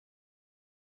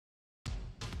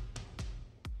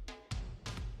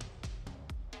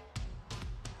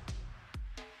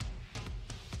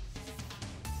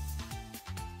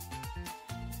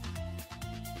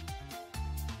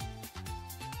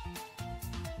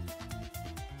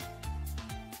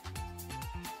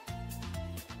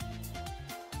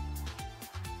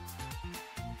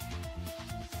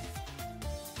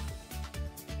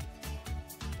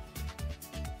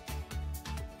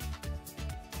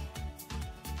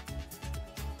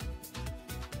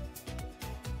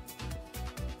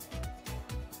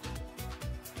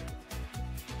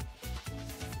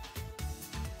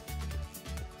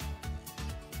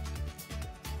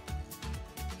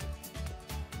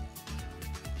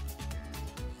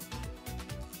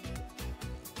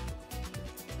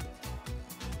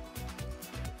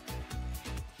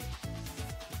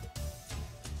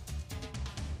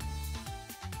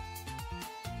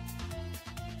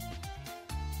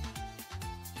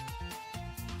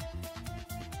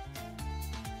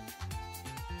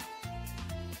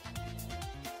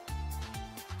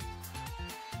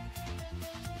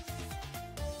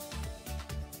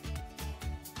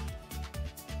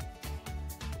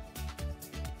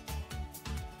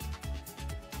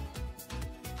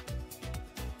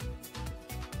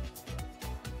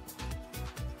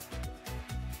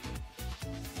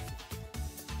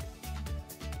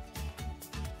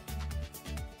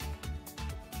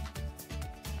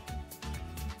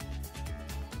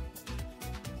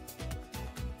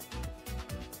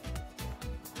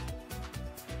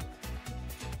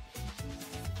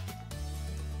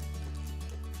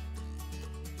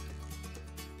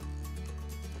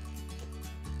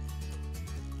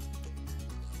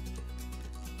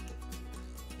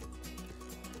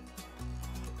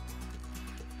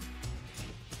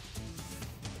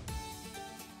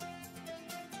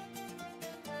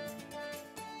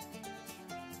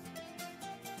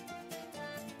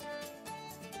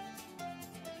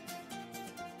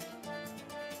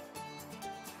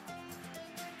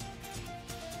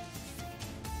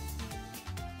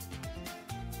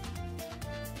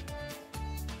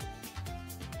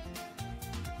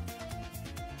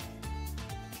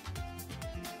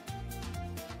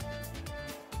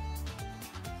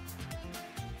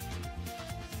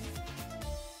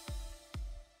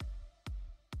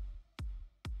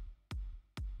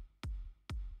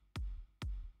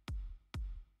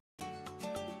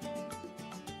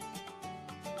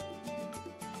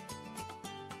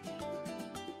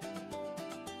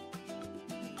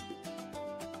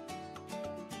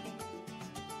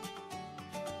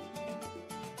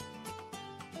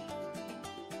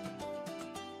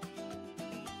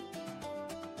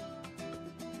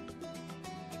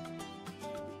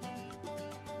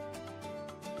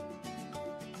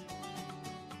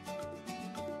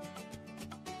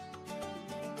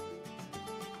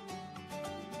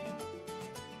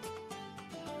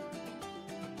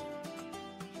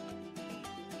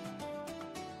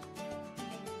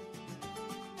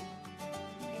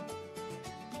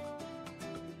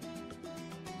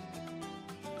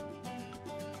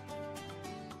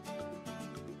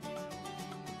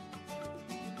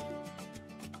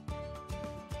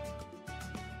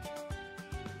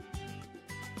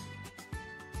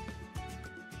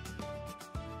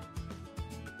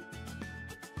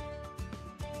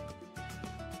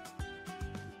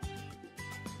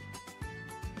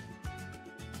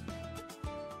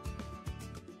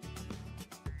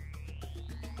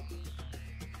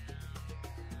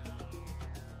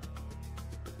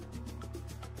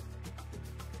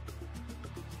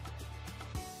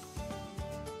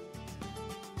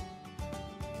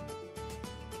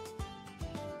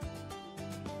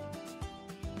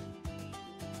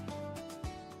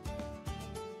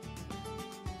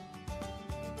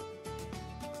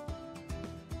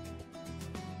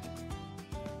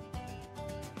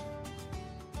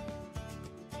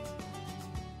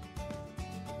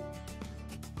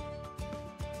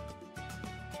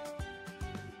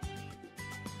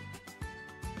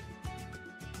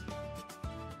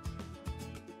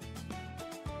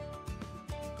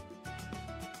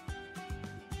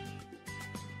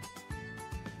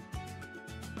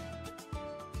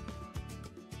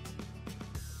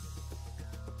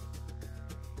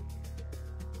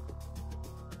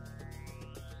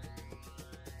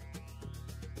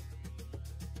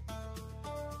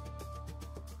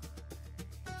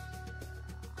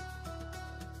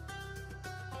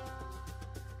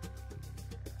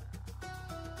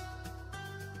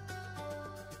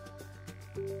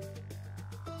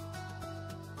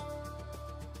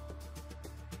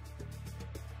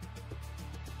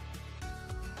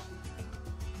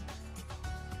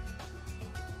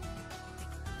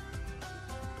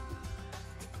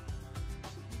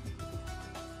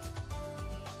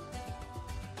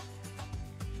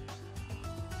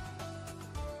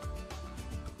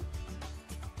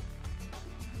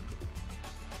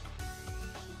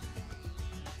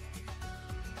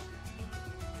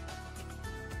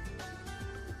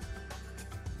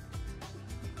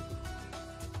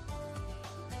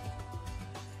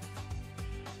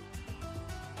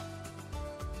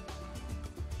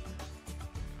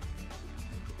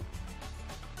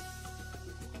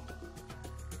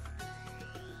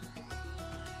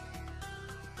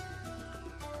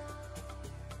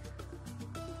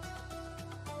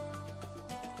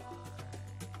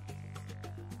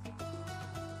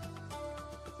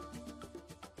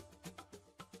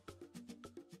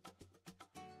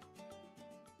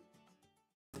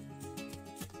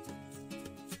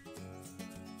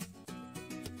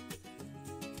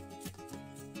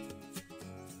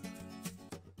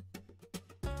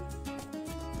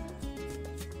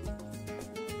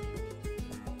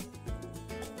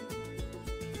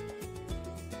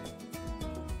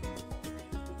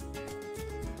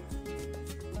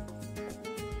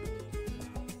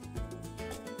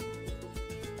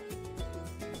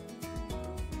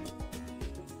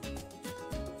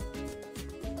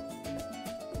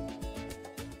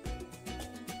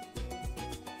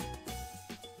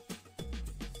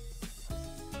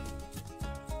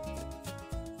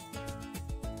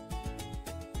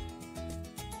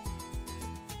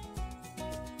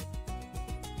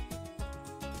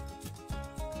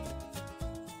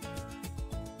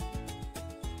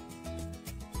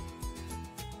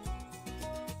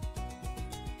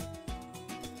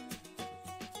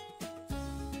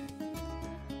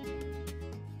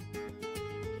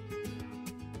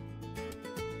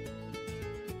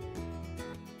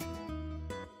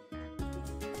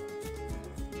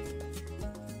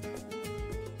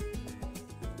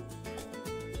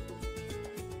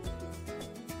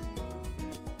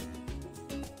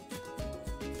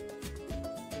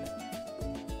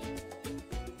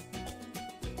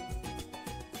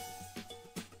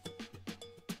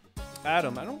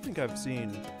Adam, I don't think I've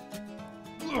seen...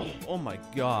 Oh my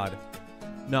god.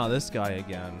 No, this guy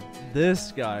again.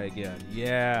 This guy again.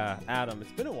 Yeah, Adam,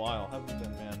 it's been a while. How have you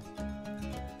been, man?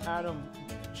 Adam,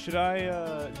 should I,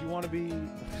 do you want to be...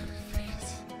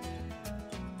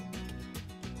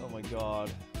 Oh my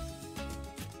god.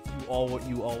 You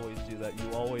always do that.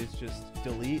 You always just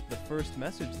delete the first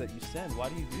message that you send. Why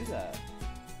do you do that?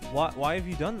 Why have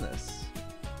you done this?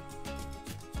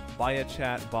 Buy a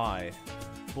chat, buy.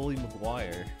 Bully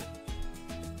McGuire.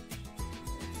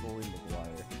 Bully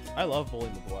McGuire. I love Bully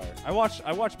McGuire. I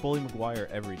watch Bully McGuire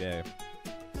every day.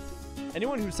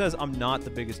 Anyone who says I'm not the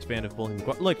biggest fan of Bully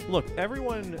McGuire, look,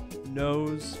 everyone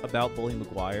knows about Bully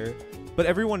McGuire, but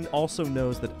everyone also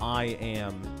knows that I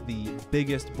am the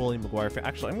biggest Bully McGuire fan.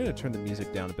 Actually, I'm going to turn the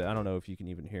music down a bit. I don't know if you can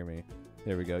even hear me.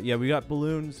 There we go. Yeah, we got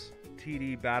Balloons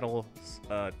TD Battles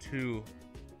 2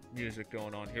 music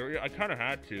going on here. I kind of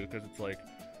had to because it's like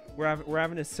we're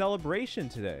having a celebration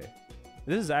today.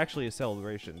 This is actually a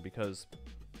celebration because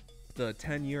the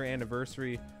 10-year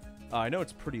anniversary. I know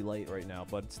it's pretty late right now,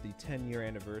 but it's the 10-year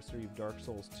anniversary of Dark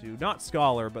Souls 2. Not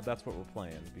Scholar, but that's what we're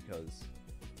playing because,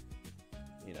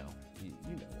 you know, you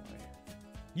know why.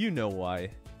 You know why.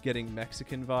 Getting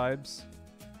Mexican vibes.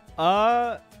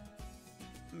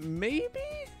 Maybe?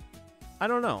 I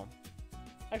don't know.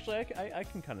 Actually, I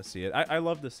can kind of see it. I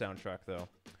love the soundtrack, though.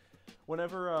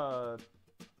 Whenever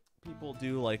people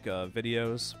do, like,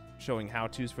 videos showing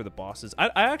how-tos for the bosses,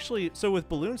 I actually... So with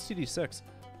Balloons TD6...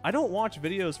 I don't watch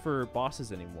videos for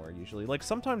bosses anymore, usually. Like,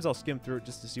 sometimes I'll skim through it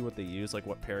just to see what they use, like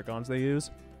what paragons they use.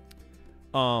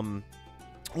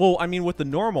 Well, I mean, with the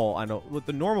normal, with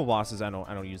the normal bosses, I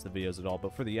don't use the videos at all.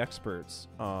 But for the experts,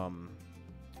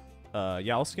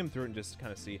 yeah, I'll skim through it and just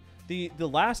kind of see. The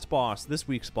last boss, this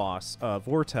week's boss,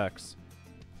 Vortex,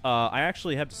 I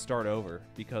actually had to start over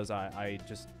because I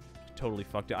just totally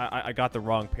fucked it. I got the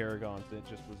wrong paragons. It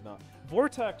just was not.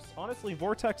 Vortex, honestly,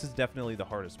 Vortex is definitely the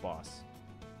hardest boss,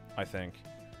 I think.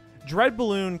 Dread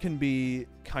Balloon can be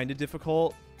kind of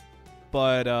difficult,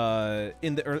 but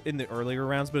in the earlier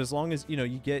rounds. But as long as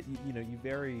you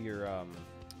vary your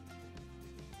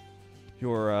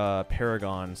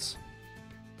paragons,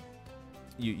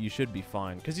 you should be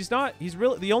fine. Because he's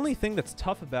really the only thing that's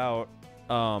tough about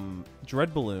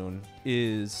Dread Balloon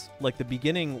is like the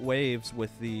beginning waves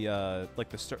with the like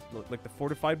the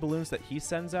fortified balloons that he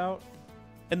sends out,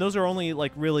 and those are only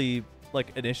like really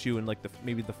like an issue in like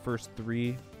maybe the first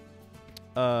 3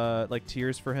 like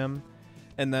tiers for him,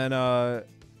 and then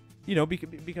you know,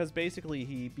 because basically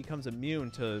he becomes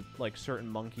immune to like certain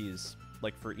monkeys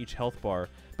like for each health bar,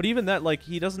 but even that, like,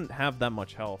 he doesn't have that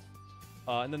much health.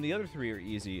 And then the other 3 are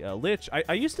easy. Lich,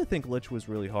 I used to think Lich was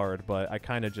really hard, but I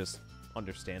kind of just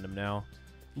understand him now.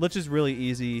 Lich is really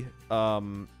easy.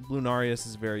 Lunarius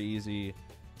is very easy.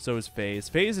 So is Phase.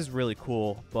 Phase is really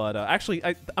cool, but actually,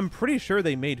 I'm pretty sure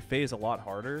they made Phase a lot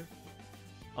harder.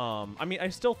 I mean, I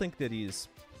still think that he's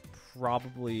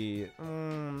probably...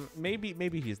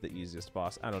 maybe he's the easiest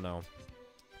boss. I don't know.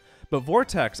 But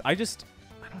Vortex, I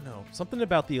don't know. Something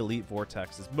about the Elite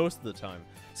Vortexes most of the time.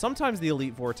 Sometimes the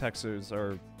Elite Vortexes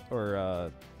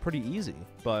are pretty easy,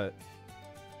 but...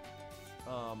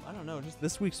 I don't know. Just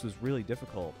this week's was really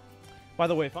difficult. By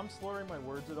the way, if I'm slurring my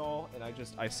words at all and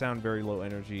I sound very low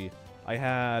energy, I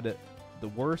had the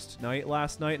worst night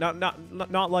last night.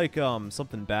 Not like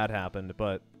something bad happened,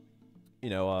 but you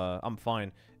know, I'm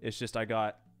fine. It's just I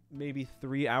got maybe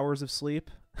 3 hours of sleep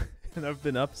and I've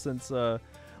been up since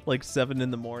like 7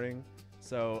 in the morning.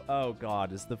 So, oh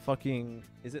god, is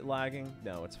it lagging?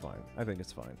 No, it's fine. I think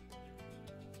it's fine.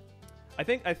 I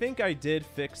think I did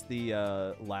fix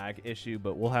the lag issue,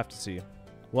 but we'll have to see.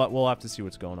 We'll have to see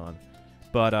what's going on.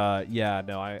 But yeah,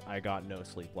 no, I got no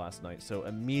sleep last night. So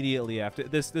immediately after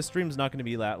this stream's not going to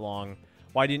be that long.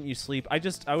 Why didn't you sleep? I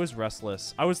was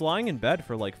restless. I was lying in bed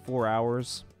for like 4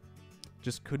 hours.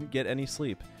 Just couldn't get any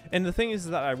sleep. And the thing is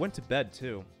that I went to bed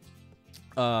too.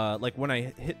 Like when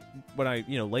I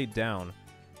laid down,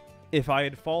 if I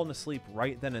had fallen asleep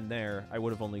right then and there, I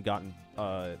would have only gotten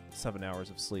 7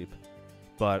 hours of sleep.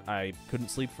 But I couldn't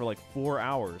sleep for like 4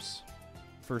 hours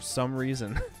for some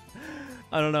reason.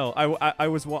 I don't know. I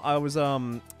was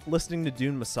listening to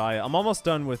Dune Messiah. I'm almost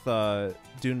done with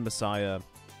Dune Messiah.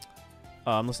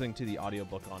 I'm listening to the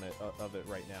audiobook of it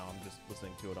right now. I'm just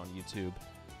listening to it on YouTube.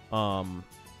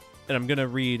 And I'm gonna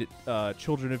read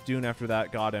Children of Dune after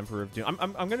that. God Emperor of Dune.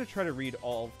 I'm gonna try to read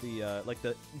all of the like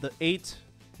the 8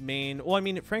 main. Well, I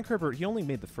mean, Frank Herbert, he only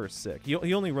made the first 6.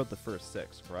 He only wrote the first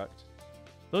 6, correct?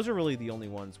 Those are really the only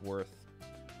ones worth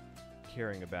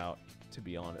caring about, to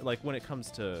be honest. Like when it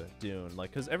comes to Dune,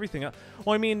 like, because everything else,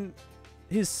 well, I mean,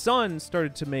 his son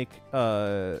started to make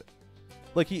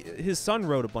Like his son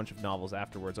wrote a bunch of novels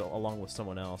afterwards, along with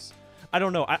someone else. I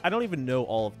don't know. I don't even know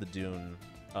all of the Dune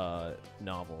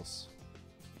novels.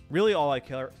 Really, all I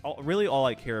care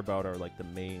about are like the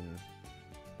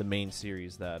main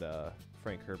series that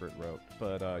Frank Herbert wrote.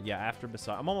 But yeah, after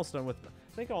Messiah, I'm almost done with.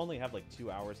 I think I only have like 2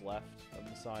 hours left of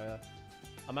Messiah.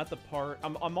 I'm at the part.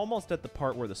 I'm almost at the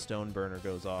part where the stone burner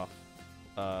goes off.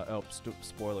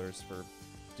 Spoilers for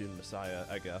Dune Messiah,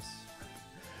 I guess.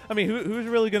 I mean, who's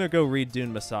really gonna go read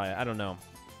Dune Messiah? I don't know.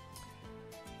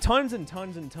 Tons and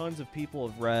tons and tons of people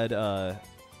have read.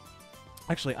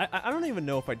 Actually, I don't even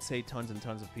know if I'd say tons and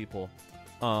tons of people.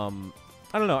 I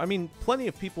don't know. I mean, plenty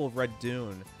of people have read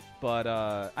Dune, but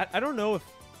I don't know if.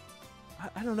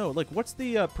 I don't know. Like, what's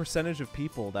the percentage of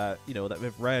people that that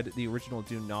have read the original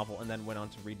Dune novel and then went on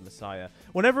to read Messiah?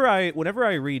 Whenever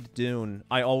I read Dune,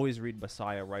 I always read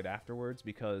Messiah right afterwards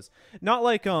because not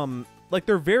like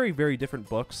they're very very different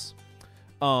books.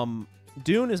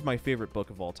 Dune is my favorite book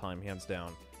of all time, hands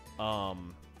down.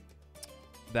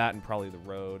 That and probably The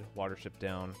Road, Watership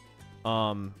Down.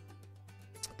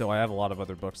 Though I have a lot of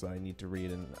other books that I need to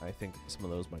read, and I think some of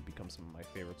those might become some of my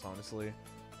favorites, honestly.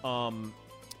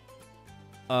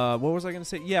 What was I gonna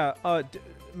say? Yeah,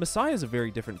 Messiah is a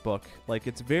very different book. Like,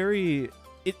 it's very,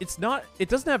 it's not, it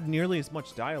doesn't have nearly as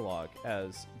much dialogue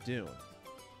as Dune.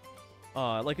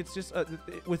 Like, it's just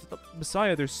with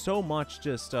Messiah, there's so much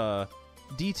just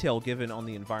detail given on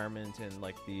the environment and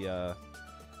like the,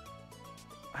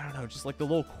 I don't know, just like the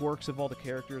little quirks of all the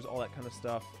characters, all that kind of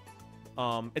stuff.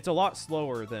 It's a lot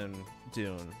slower than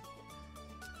Dune.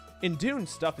 In Dune,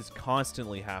 stuff is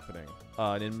constantly happening.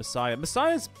 And in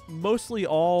Messiah's mostly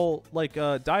all like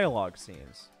dialogue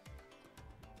scenes.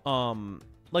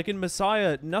 Like in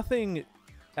Messiah, nothing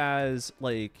as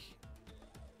like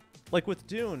with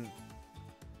Dune.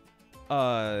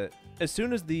 As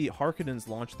soon as the Harkonnens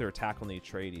launch their attack on the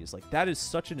Atreides, like that is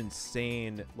such an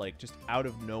insane, like just out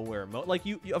of nowhere like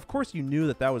you of course you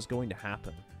knew that was going to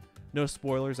happen. No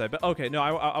spoilers, I bet. Okay, no,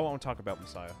 I won't talk about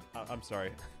Messiah. I'm sorry.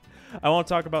 I won't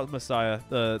talk about Messiah,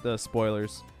 the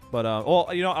spoilers. But well,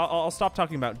 I'll stop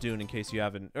talking about Dune in case you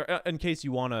haven't, or in case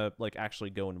you want to like actually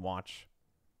go and watch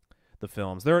the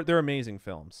films. They're amazing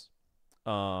films.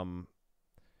 Well,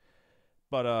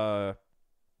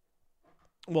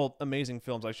 amazing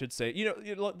films, I should say. The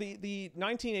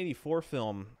 1984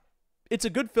 film, it's a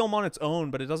good film on its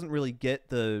own, but it doesn't really get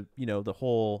the the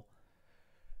whole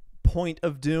point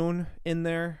of Dune in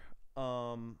there.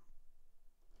 The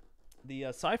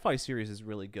sci-fi series is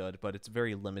really good, but it's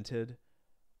very limited.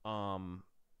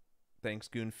 Thanks,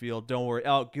 Goonfield. Don't worry.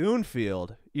 Oh,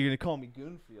 Goonfield. You're gonna call me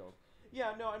Goonfield.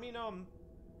 Yeah, no, I mean,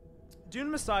 Dune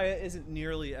Messiah isn't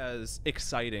nearly as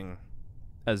exciting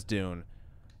as Dune.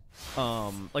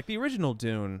 Like the original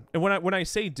Dune, and when I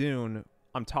say Dune,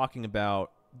 I'm talking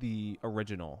about the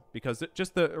original, because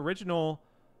just the original.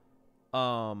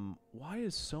 Why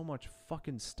is so much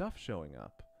fucking stuff showing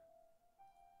up?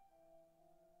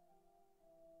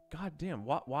 God damn,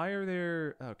 why are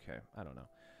there... Okay, I don't know.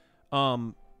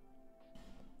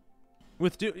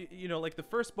 With Dune, like the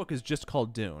first book is just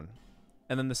called Dune.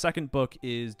 And then the second book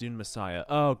is Dune Messiah.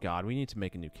 Oh god, we need to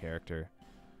make a new character.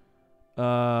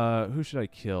 Who should I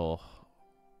kill?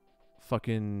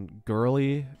 Fucking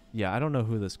Girly? Yeah, I don't know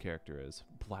who this character is.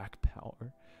 Black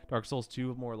Power. Dark Souls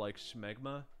 2, more like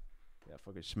Schmegma. Yeah,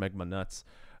 fucking Schmegma nuts.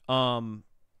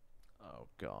 Oh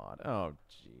god. Oh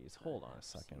jeez. Hold on a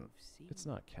second. It's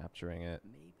not capturing it.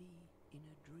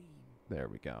 There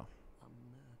we go.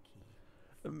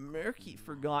 A murky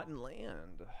forgotten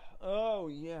land. Oh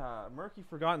yeah, murky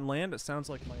forgotten land. It sounds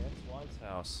like my ex-wife's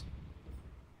house.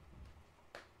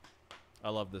 I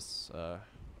love this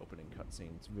opening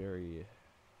cutscene. It's very,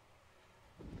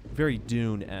 very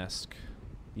Dune-esque.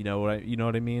 You know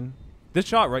what I mean? This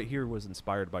shot right here was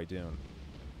inspired by Dune.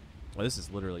 Well, this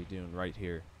is literally Dune right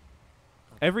here.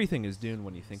 Everything is Dune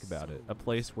when you think about it. A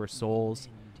place where souls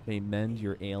may mend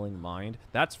your ailing mind.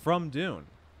 That's from Dune.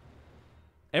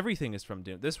 Everything is from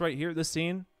Dune. This right here, this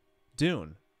scene,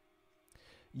 Dune.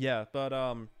 Yeah, but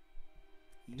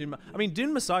Dune, I mean,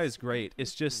 Dune Messiah is great.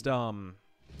 It's just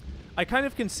I kind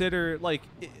of consider, like,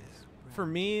 for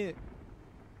me,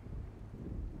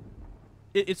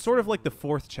 it's sort of like the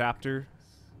fourth chapter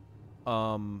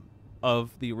of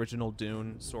the original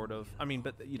Dune, sort of. I mean,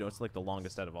 but it's like the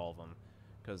longest out of all of them.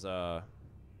 Because, God,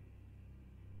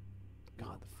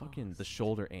 the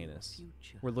shoulder anus.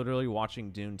 We're literally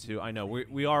watching Dune 2. I know,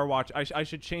 we are watching. I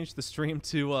should change the stream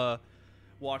to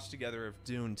watch together of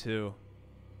Dune 2.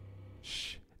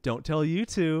 Shh, don't tell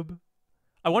YouTube.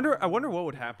 I wonder what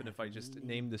would happen if I just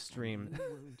named the stream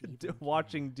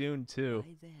watching Dune 2.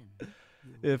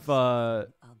 If,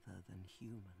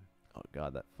 Oh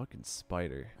god, that fucking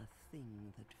spider. A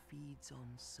thing that feeds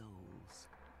on souls.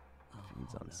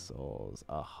 Feeds on souls.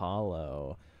 A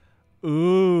hollow.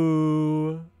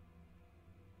 Ooh.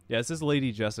 Yeah, this is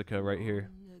Lady Jessica right here.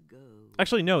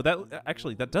 Actually, no,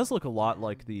 that does look a lot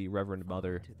like the Reverend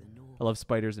Mother. I love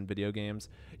spiders in video games.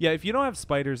 Yeah, if you don't have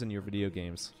spiders in your video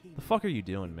games, the fuck are you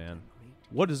doing, man?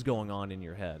 What is going on in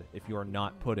your head if you are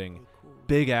not putting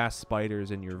big-ass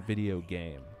spiders in your video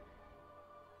game?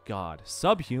 God,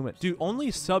 subhuman. Dude,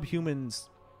 only subhumans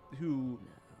who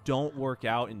don't work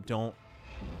out and don't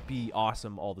be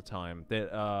awesome all the time.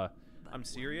 That, I'm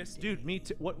serious? Dude, me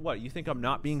too. What? You think I'm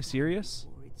not being serious?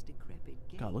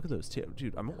 God, look at those teeth.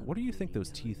 Dude, what do you think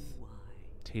those teeth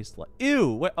taste like? Ew!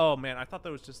 What? Oh, man, I thought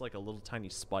that was just like a little tiny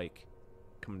spike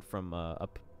coming from,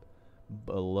 up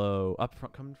below.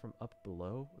 Coming from up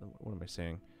below? What am I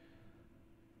saying?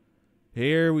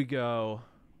 Here we go.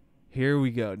 Here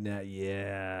we go. Now,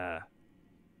 yeah.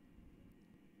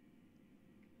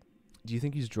 Do you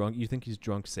think he's drunk? You think he's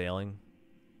drunk sailing?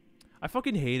 I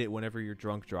fucking hate it whenever you're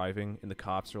drunk driving and the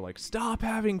cops are like, stop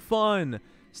having fun!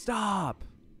 Stop!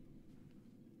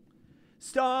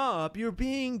 Stop! You're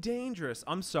being dangerous.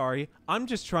 I'm sorry. I'm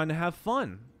just trying to have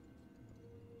fun.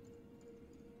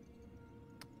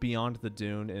 Beyond the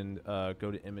Dune and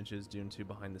go to images, Dune 2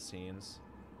 behind the scenes.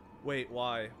 Wait,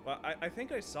 why? I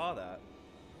think I saw that.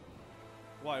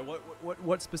 Why?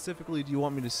 What specifically do you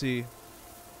want me to see?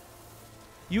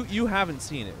 You haven't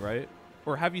seen it, right?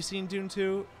 Or have you seen Dune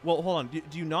 2? Well, hold on.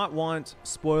 Do you not want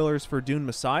spoilers for Dune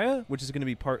Messiah, which is going to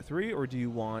be part 3, or do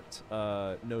you want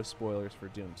no spoilers for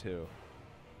Dune 2?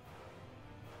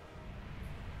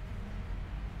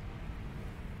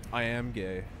 I am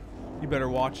gay. You better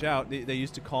watch out. They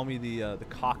used to call me the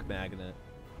cock magnet.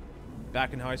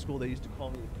 Back in high school, they used to call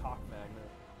me the cock magnet.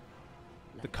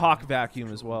 The cock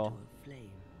vacuum as well.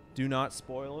 Do not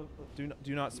spoil.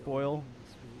 Do not spoil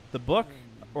the book.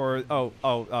 Or well,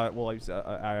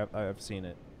 I have seen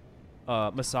it.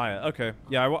 Messiah. Okay,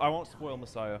 yeah, I won't spoil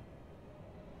Messiah.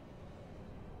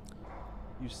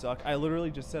 You suck. I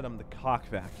literally just said I'm the cock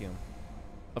vacuum.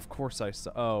 Of course I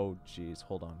suck. Oh, jeez.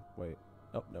 Hold on. Wait.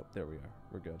 Oh, nope. There we are.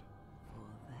 We're good. For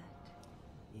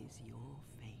that is your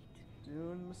fate.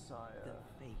 Dune Messiah. The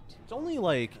fate. It's only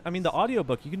like, I mean, the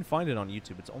audiobook, you can find it on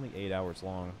YouTube. It's only 8 hours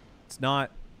long. It's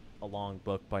not a long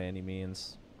book by any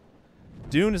means.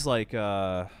 Dune is like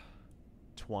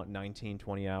 19,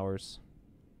 20 hours.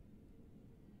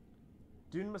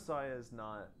 Dune Messiah is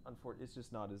not, unfortunately, it's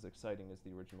just not as exciting as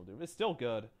the original Dune. It's still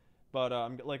good, but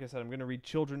like I said, I'm going to read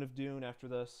Children of Dune after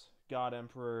this. God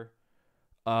Emperor.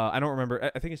 I don't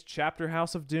remember. I think it's Chapter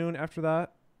House of Dune after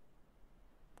that.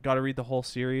 Got to read the whole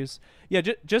series. Yeah,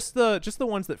 just the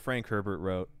ones that Frank Herbert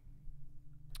wrote.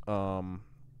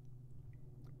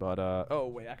 But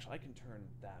oh wait, actually I can turn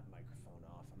that microphone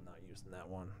off. I'm not using that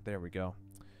one. There we go.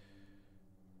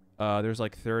 There's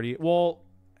like 30. Well,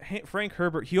 Frank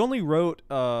Herbert, he only wrote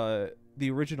the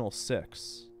original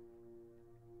 6.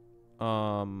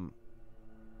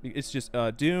 It's just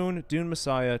Dune, Dune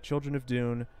Messiah, Children of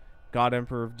Dune, God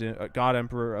Emperor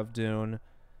of Dune,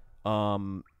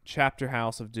 Chapter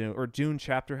House of Dune, or Dune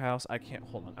Chapter House. I can't,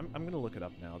 hold on. I'm gonna look it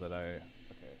up now that okay.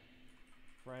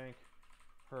 Frank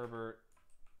Herbert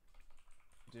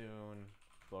Dune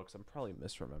books. I'm probably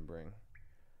misremembering.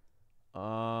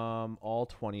 All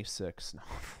 26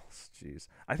 novels. Jeez.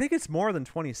 I think it's more than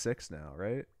 26 now,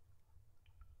 right?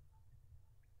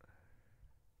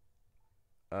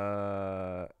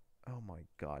 Oh my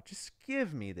god. Just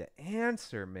give me the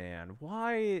answer, man.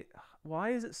 Why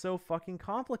is it so fucking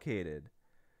complicated?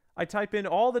 I type in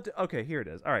all the okay, here it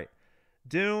is. All right.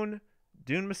 Dune,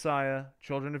 Dune Messiah,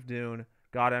 Children of Dune,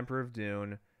 God Emperor of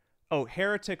Dune. Oh,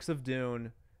 Heretics of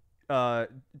Dune,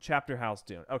 Chapter House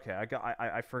Dune. Okay,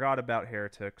 I forgot about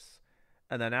Heretics.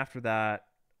 And then after that,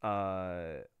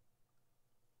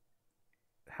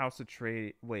 House of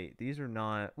Trade. Wait, these are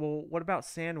not. Well, what about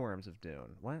Sandworms of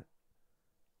Dune? What?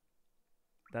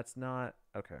 That's not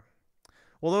okay.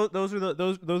 Well, those are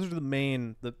the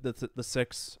main the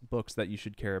 6 books that you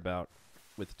should care about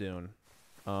with Dune.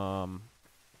 There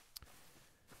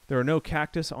are no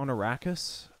cactus on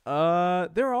Arrakis.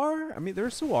 There are. I mean,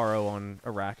 there's Saguaro on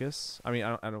Arrakis. I mean,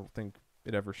 I don't think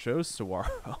it ever shows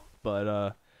Saguaro,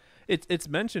 but it's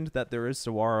mentioned that there is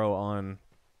Saguaro on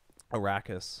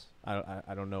Arrakis.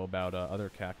 I don't know about other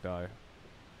cacti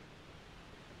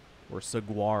or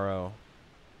saguaro.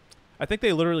 I think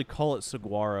they literally call it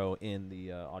saguaro in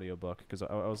the audiobook because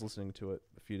I was listening to it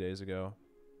a few days ago.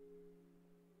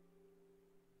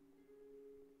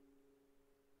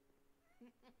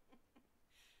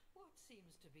 What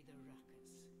seems to be the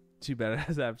ruckus? Too bad it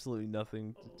has absolutely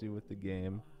nothing to do with the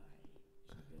game.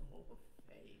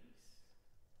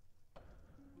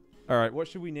 All right, what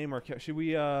should we name our should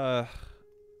we Oh,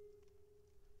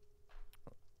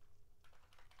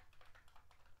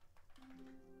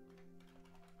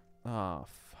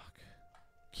 fuck.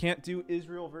 Can't do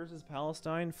Israel versus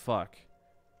Palestine? Fuck.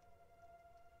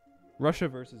 Russia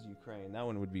versus Ukraine. That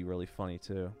one would be really funny,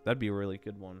 too. That'd be a really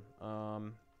good one.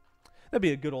 That'd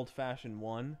be a good old-fashioned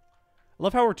one. I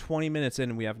love how we're 20 minutes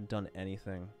in and we haven't done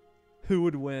anything. Who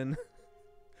would win?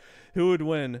 Who would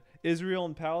win? Israel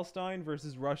and Palestine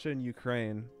versus Russia and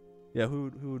Ukraine. Yeah,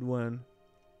 who would win?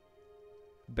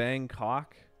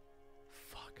 Bangkok?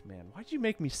 Fuck, man. Why'd you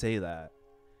make me say that?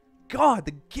 God,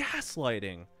 the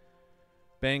gaslighting.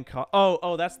 Bangkok.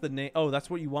 Oh, that's the name. Oh, that's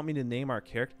what you want me to name our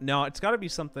character? No, it's got to be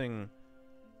something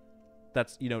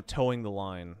that's, you know, towing the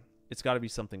line. It's got to be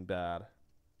something bad.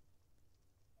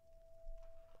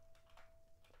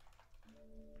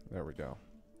 There we go.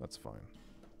 That's fine.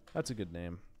 That's a good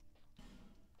name.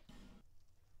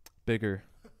 Bigger.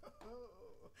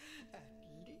 At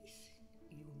least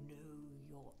you know your own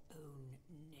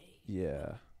name.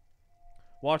 Yeah.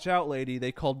 Watch out, lady.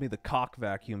 They called me the cock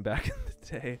vacuum back in the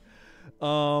day.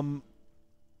 All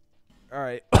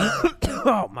right.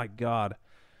 Oh, my God.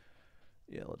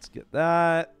 Yeah, let's get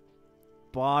that.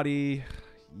 Body.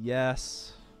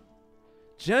 Yes.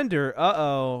 Gender.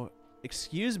 Uh-oh.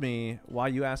 Excuse me. Why are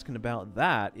you asking about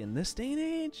that in this day and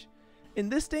age? In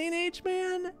this day and age,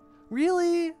 man?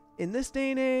 Really? In this day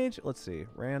and age? Let's see.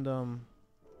 Random.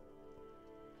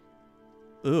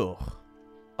 Ugh.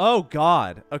 Oh,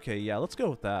 God. Okay, yeah, let's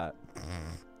go with that.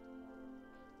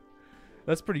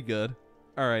 That's pretty good.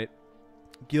 All right.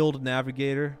 Guild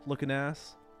Navigator looking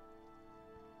ass.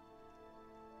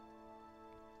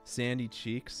 Sandy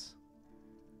cheeks.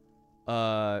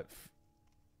 Russian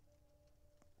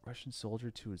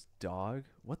soldier to his dog?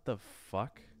 What the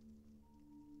fuck?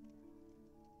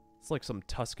 It's like some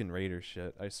Tusken Raider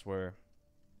shit, I swear.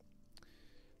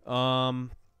 Am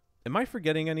I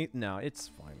forgetting any? No, it's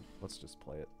fine. Let's just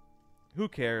play it. Who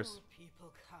cares? All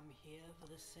people come here for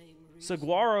the same reason.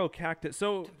 Saguaro cactus.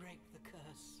 So To break the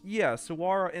curse. yeah,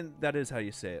 saguaro, and that is how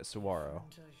you say it, saguaro.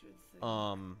 I should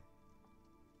think.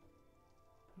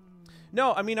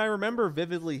 No, I mean I remember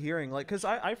vividly hearing like because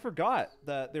I forgot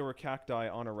that there were cacti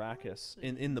on Arrakis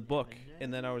in the book,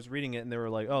 and then I was reading it and they were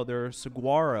like, oh, they're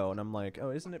saguaro, and I'm like, oh,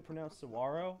 isn't it pronounced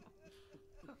saguaro?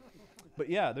 But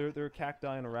yeah, there are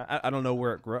cacti on Arrakis. I don't know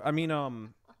where it grows. I mean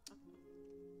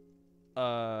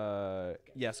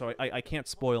yeah, so I can't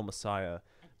spoil Messiah,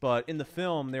 but in the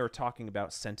film they were talking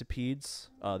about centipedes.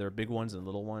 There are big ones and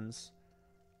little ones.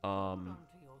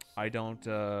 I don't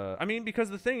I mean, because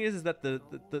the thing is that the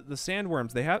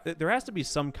sandworms, there has to be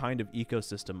some kind of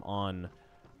ecosystem on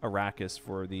Arrakis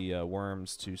for the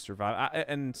worms to survive.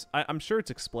 I'm sure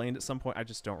it's explained at some point. I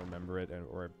just don't remember it,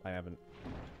 or I haven't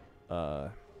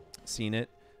seen it.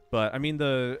 But I mean,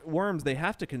 the worms, they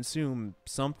have to consume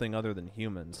something other than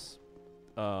humans.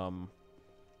 Or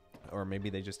maybe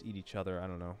they just eat each other. I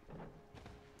don't know.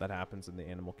 That happens in the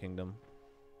animal kingdom.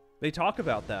 They talk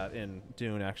about that in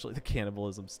Dune, actually, the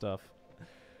cannibalism stuff.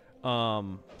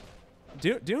 Dune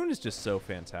is just so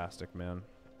fantastic, man.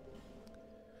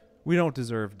 We don't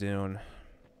deserve Dune.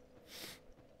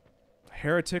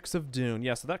 Heretics of Dune.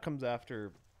 Yeah, so that comes after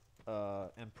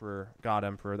Emperor, God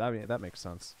Emperor. That makes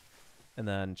sense. And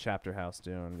then Chapter House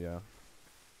Dune, yeah.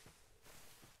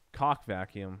 Cock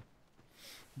vacuum.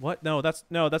 What? No, that's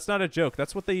not a joke.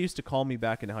 That's what they used to call me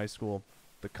back in high school.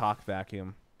 The cock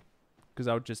vacuum. Because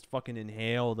I would just fucking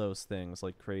inhale those things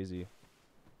like crazy.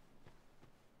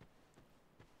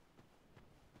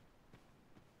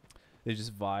 They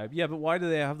just vibe. Yeah, but why do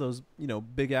they have those, you know,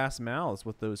 big ass mouths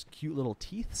with those cute little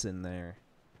teeths in there?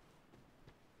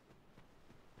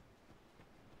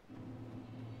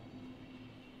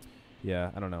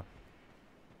 Yeah, I don't know.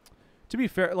 To be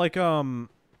fair, like,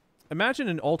 imagine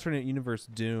an alternate universe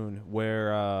Dune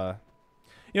where,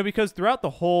 you know, because throughout the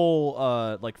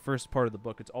whole, like, first part of the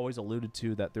book, it's always alluded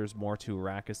to that there's more to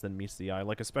Arrakis than meets the eye.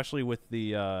 Like, especially with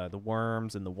the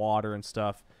worms and the water and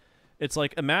stuff. It's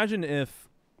like, imagine if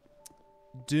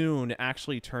Dune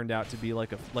actually turned out to be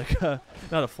like a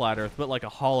not a flat Earth, but like a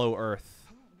Hollow Earth,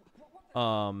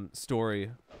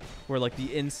 story, where like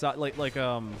the inside,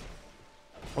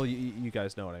 well, you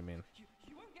guys know what I mean.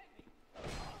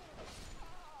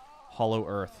 Hollow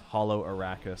Earth, Hollow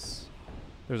Arrakis.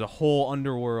 There's a whole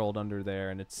underworld under there,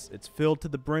 and it's filled to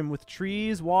the brim with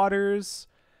trees, waters,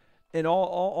 and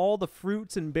all the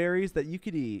fruits and berries that you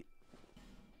could eat.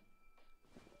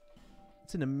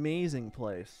 It's an amazing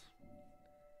place.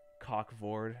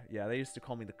 Cockvord. Yeah, they used to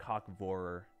call me the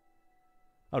cockvorer.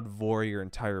 I would vor your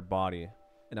entire body.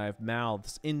 And I have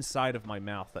mouths inside of my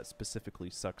mouth that specifically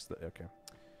sucks the... Okay.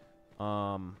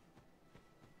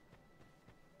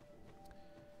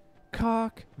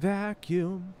 cock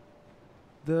vacuum.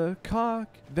 The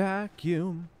cock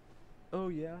vacuum. Oh,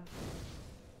 yeah.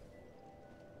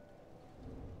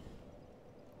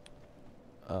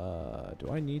 Do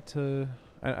I need to...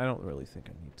 I don't really think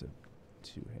I need to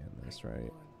two-hand this,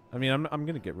 right? I mean, I'm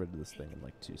gonna get rid of this thing in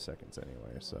like 2 seconds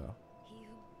anyway, so...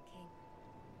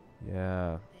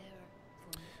 Yeah.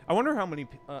 I wonder how many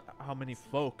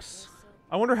folks...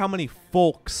 I wonder how many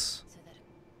folks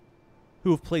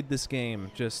who have played this game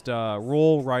just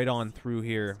roll right on through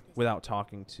here without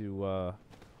talking to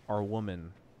our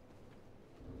woman.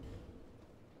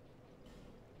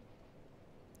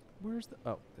 Where's the...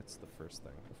 Oh, it's the first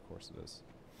thing. Of course it is.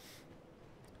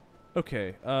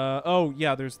 Okay. Oh,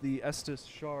 yeah, there's the Estus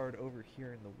shard over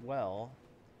here in the well.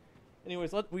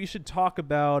 Anyways, we should talk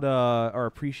about our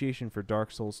appreciation for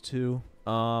Dark Souls 2.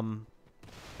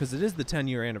 Because it is the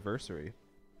 10-year anniversary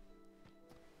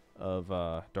of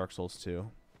Dark Souls 2.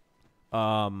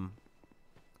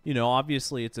 You know,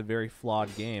 obviously it's a very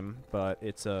flawed game, but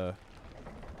it's a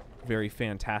very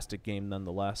fantastic game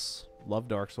nonetheless. Love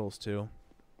Dark Souls 2.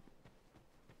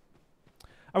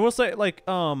 I will say, like,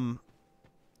 a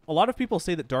lot of people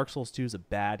say that Dark Souls 2 is a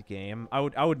bad game. I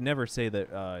would never say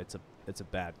that it's a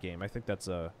bad game. I think that's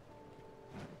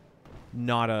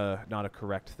not a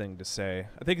correct thing to say.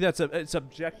 I think it's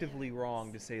objectively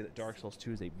wrong to say that Dark Souls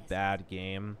 2 is a bad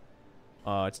game.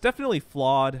 It's definitely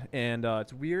flawed, and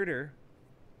it's weirder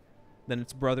than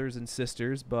its brothers and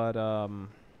sisters, but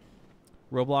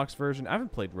Roblox version, I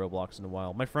haven't played Roblox in a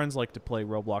while. My friends like to play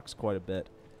Roblox quite a bit,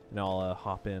 and I'll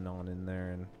hop in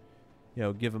there and, you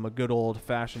know, give them a good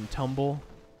old-fashioned tumble.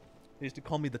 They used to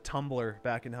call me the Tumbler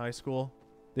back in high school.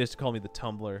 They used to call me the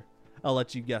Tumbler. I'll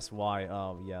let you guess why.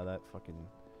 Oh, yeah, that fucking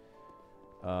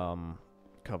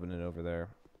Covenant over there.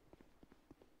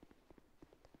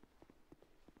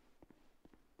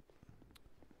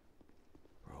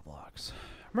 Roblox.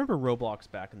 I remember Roblox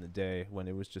back in the day when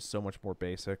it was just so much more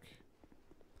basic.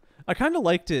 I kind of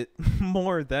liked it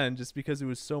more then just because it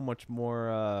was so much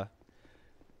more...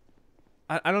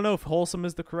 I don't know if wholesome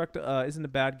is the correct... isn't a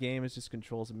bad game. It's just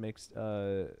controls and makes...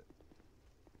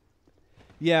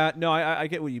 Yeah, no, I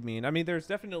get what you mean. I mean, there's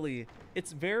definitely...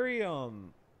 It's very... I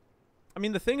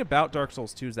mean, the thing about Dark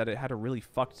Souls 2 is that it had a really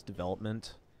fucked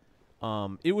development.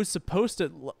 It was supposed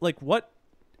to... Like, what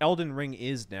Elden Ring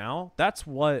is now, that's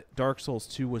what Dark Souls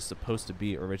 2 was supposed to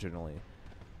be originally.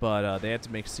 But they had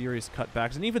to make serious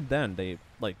cutbacks. And even then, they...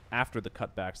 Like, after the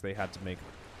cutbacks, they had to make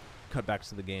cutbacks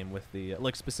to the game with the...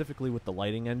 like, specifically with the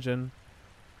lighting engine.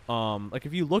 Like,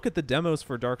 if you look at the demos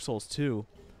for Dark Souls 2...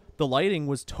 The lighting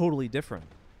was totally different,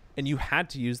 and you had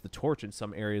to use the torch in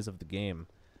some areas of the game,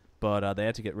 but they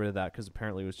had to get rid of that because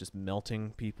apparently it was just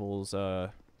melting people's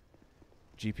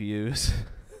GPUs.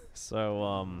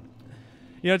 So,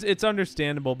 you know, it's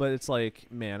understandable, but it's like,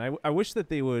 man, I wish that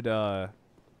they would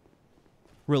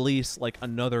release like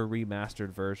another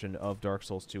remastered version of Dark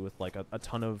Souls 2 with like a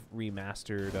ton of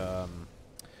remastered.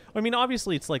 I mean,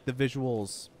 obviously, it's like the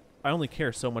visuals. I only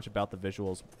care so much about the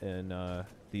visuals in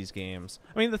these games.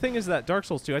 I mean, the thing is that Dark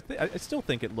Souls 2, I still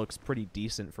think it looks pretty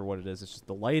decent for what it is. It's just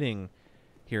the lighting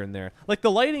here and there. Like,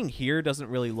 the lighting here doesn't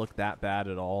really look that bad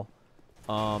at all,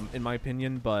 in my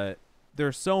opinion, but there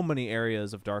are so many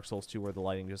areas of Dark Souls 2 where the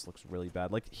lighting just looks really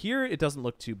bad. Like, here, it doesn't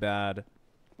look too bad,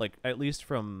 like, at least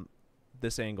from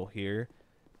this angle here.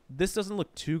 This doesn't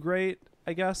look too great,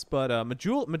 I guess, but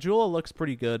Majula looks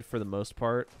pretty good for the most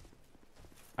part.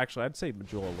 Actually, I'd say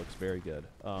Majula looks very good.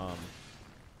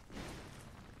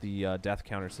 The death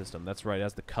counter system. That's right,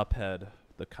 as the Cuphead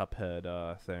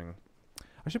thing.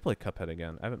 I should play Cuphead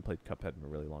again. I haven't played Cuphead in a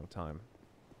really long time.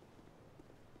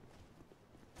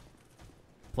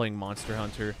 Playing Monster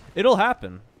Hunter. It'll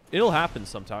happen. It'll happen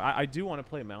sometime. I do want to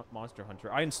play Monster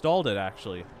Hunter. I installed it,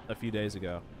 actually, a few days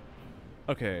ago.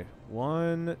 Okay.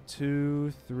 1,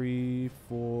 2, 3,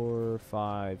 4,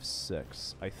 5,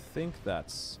 6. I think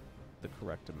that's the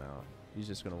correct amount. He's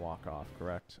just going to walk off,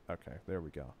 correct? Okay, there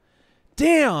we go.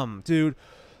 Damn, dude.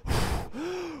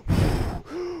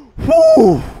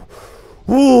 Oh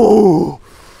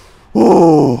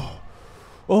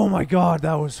my god,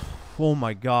 that was... Oh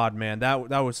my god, man. That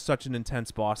was such an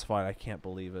intense boss fight. I can't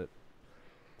believe it.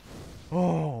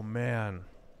 Oh, man.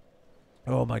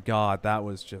 Oh my god, that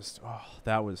was just... Oh,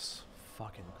 that was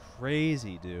fucking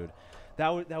crazy, dude.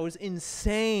 That was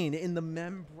insane in the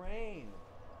membrane.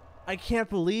 I can't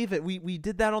believe it. We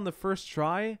did that on the first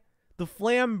try. The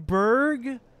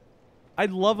Flamberg?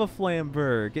 I'd love a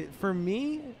Flamberg. For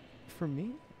me?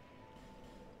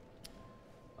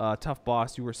 Tough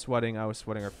boss. You were sweating. I was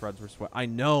sweating. Our friends were sweating. I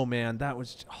know, man. That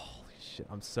was... Holy shit,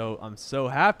 I'm so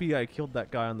happy I killed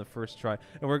that guy on the first try.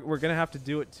 And we're gonna have to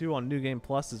do it too on New Game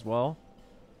Plus as well.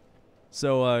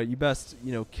 So you best,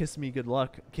 you know, kiss me good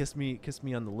luck. Kiss me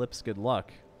on the lips good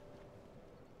luck.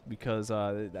 Because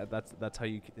that's how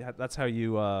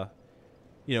you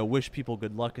you know, wish people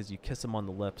good luck, is you kiss them on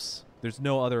the lips. There's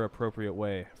no other appropriate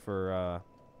way for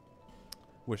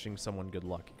wishing someone good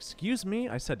luck. Excuse me?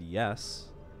 I said yes.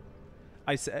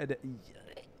 I said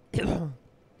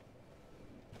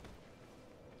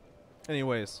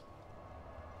anyways.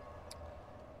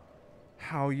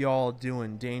 How y'all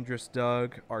doing? Dangerous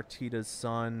Doug, Artita's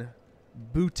son,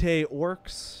 Butte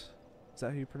Orcs. Is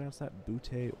that how you pronounce that?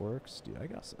 Butte Orcs? Dude, I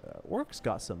guess Orcs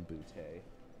got some Butte.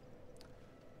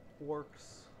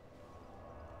 Orcs.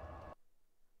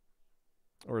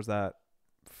 Or is that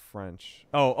French?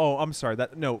 Oh, I'm sorry.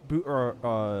 That no,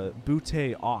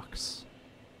 Butte Ox.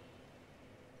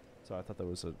 So I thought that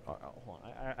was a. Hold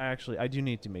on. I actually do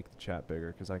need to make the chat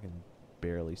bigger because I can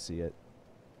barely see it.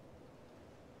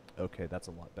 Okay, that's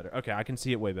a lot better. Okay, I can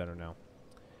see it way better now.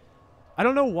 I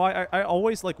don't know why I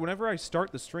always, like, whenever I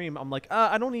start the stream, I'm like,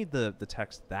 I don't need the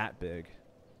text that big.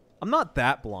 I'm not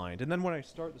that blind. And then when I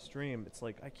start the stream, it's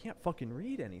like I can't fucking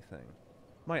read anything.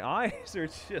 My eyes are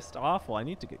just awful. I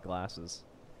need to get glasses.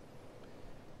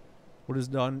 What is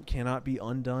done cannot be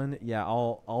undone. Yeah,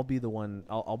 I'll be the one.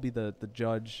 I'll be the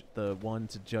judge, the one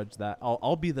to judge that.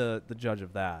 I'll be the judge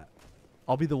of that.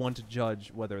 I'll be the one to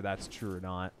judge whether that's true or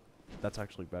not. That's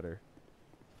actually better.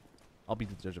 I'll be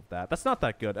the judge of that. That's not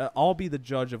that good. I'll be the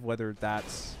judge of whether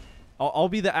that's. I'll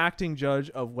be the acting judge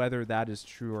of whether that is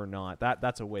true or not.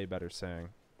 That's a way better saying.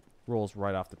 Rolls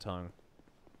right off the tongue.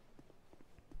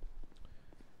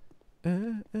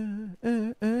 Imagine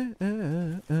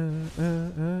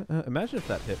if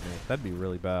that hit me. That'd be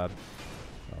really bad.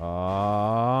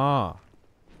 Ah.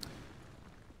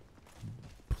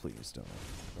 Please don't.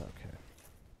 Okay.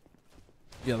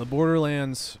 Yeah, the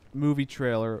Borderlands movie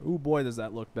trailer. Ooh, boy, does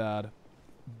that look bad.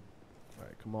 All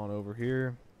right, come on over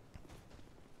here.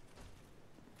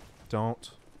 Don't.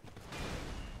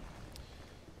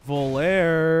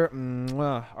 Volaire.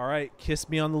 All right, kiss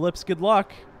me on the lips. Good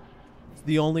luck. It's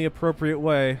the only appropriate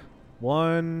way.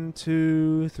 1,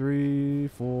 2, 3,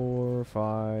 4,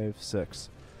 5, 6.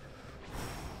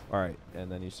 All right,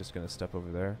 and then he's just gonna step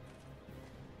over there.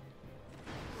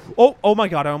 Oh my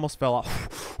God! I almost fell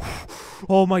off.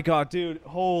 Oh my God, dude!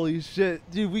 Holy shit,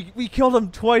 dude! We killed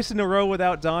him twice in a row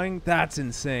without dying. That's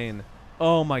insane.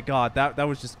 Oh my God, that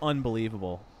was just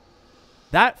unbelievable.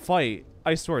 That fight,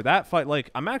 I swear, that fight.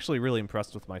 Like, I'm actually really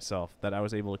impressed with myself that I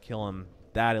was able to kill him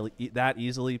that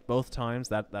easily both times.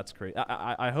 That's great.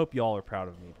 I hope y'all are proud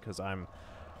of me, because I'm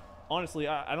honestly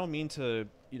I don't mean to,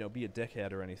 you know, be a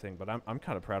dickhead or anything, but I'm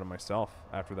kind of proud of myself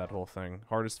after that whole thing.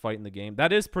 Hardest fight in the game.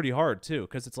 That is pretty hard too,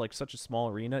 because it's like such a small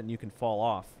arena and you can fall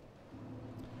off.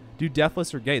 Do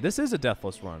Deathless or Gay? This is a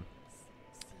Deathless run.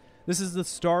 This is the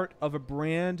start of a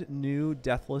brand new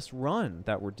Deathless run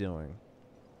that we're doing.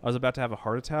 I was about to have a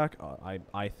heart attack.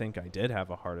 I think I did have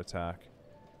a heart attack.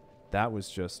 That was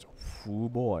just, oh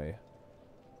boy.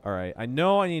 All right, I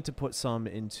know I need to put some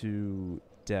into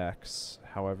Dex.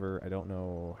 However, I don't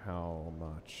know how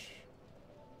much.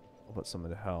 I'll put some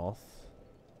into health.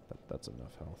 That's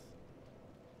enough health.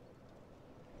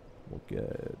 Well,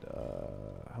 good.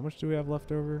 How much do we have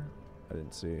left over? I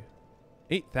didn't see.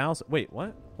 8,000. Wait,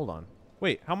 what? Hold on.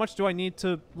 Wait, how much do I need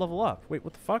to level up? Wait,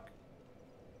 what the fuck?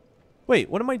 Wait,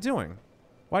 what am I doing?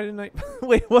 Why didn't I...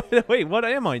 Wait, what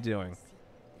am I doing?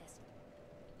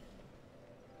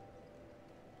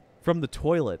 From the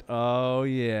toilet. Oh,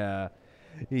 yeah.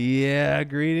 Yeah,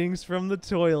 greetings from the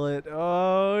toilet.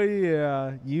 Oh,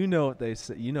 yeah. You know what they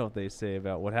say. You know what they say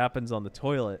about what happens on the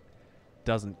toilet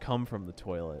doesn't come from the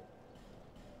toilet.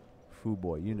 Foo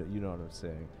boy, you know what I'm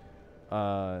saying.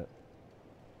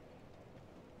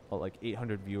 Like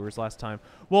 800 viewers last time.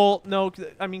 Well, no,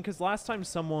 I mean, because last time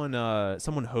someone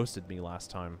hosted me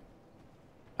last time.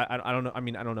 I don't know. I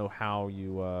mean, I don't know how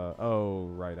you. Oh,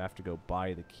 right. I have to go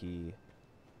buy the key.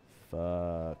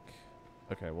 Fuck.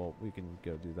 Okay, well, we can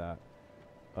go do that.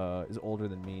 Is older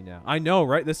than me now. I know,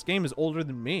 right? This game is older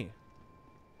than me.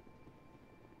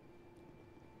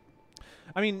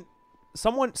 I mean,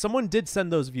 someone did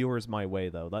send those viewers my way,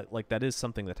 though. That is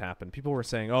something that happened. People were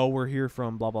saying, "Oh, we're here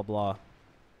from blah blah blah."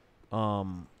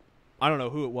 I don't know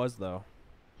who it was though.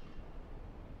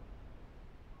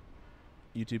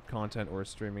 YouTube content or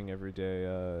streaming every day,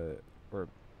 or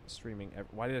streaming.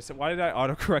 Why did I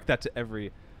autocorrect that to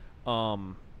every?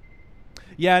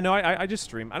 Yeah, no, I just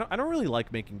stream. I don't really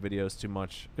like making videos too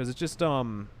much because it's just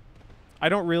I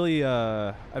don't really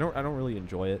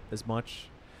enjoy it as much.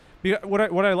 Because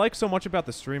what I like so much about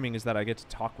the streaming is that I get to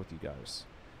talk with you guys,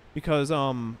 because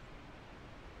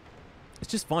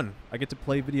it's just fun. I get to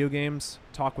play video games,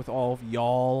 talk with all of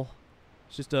y'all.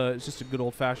 It's just a good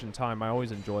old fashioned time. I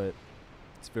always enjoy it.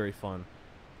 It's very fun.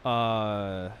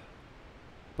 But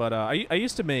I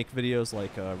used to make videos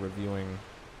like reviewing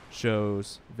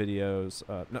shows,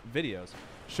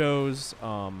 shows,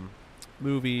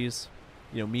 movies,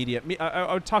 media.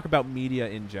 I would talk about media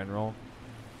in general,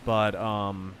 but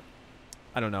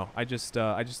I don't know. I just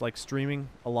like streaming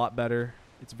a lot better.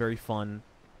 It's very fun.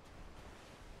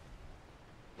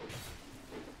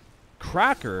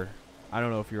 Cracker. I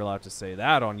don't know if you're allowed to say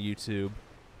that on YouTube.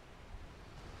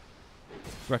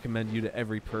 Recommend you to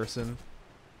every person.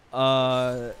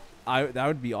 That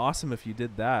would be awesome if you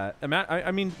did that.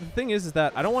 I mean, the thing is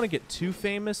that I don't want to get too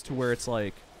famous to where it's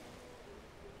like,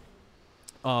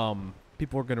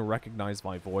 people are gonna recognize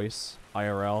my voice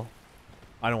IRL.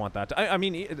 I don't want that to. I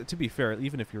mean, to be fair,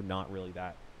 even if you're not really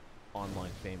that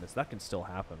online famous, that can still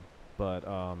happen. But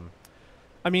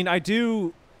I mean, I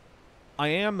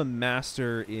am a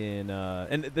master in,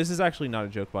 and this is actually not a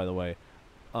joke, by the way.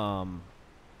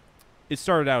 It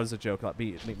started out as a joke, like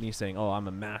me saying, "Oh, I'm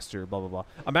a master," blah blah blah.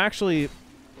 I'm actually,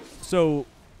 so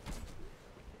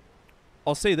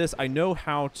I'll say this: I know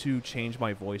how to change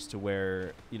my voice to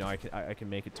where I can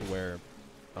make it to where,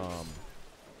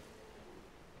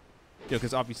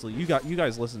 because obviously you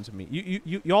guys listen to me.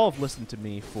 You all have listened to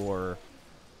me for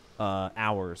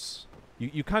hours.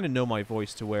 You kind of know my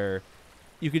voice to where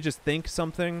you could just think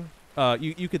something.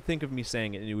 You could think of me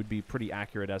saying it, and it would be pretty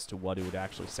accurate as to what it would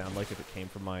actually sound like if it came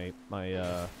from my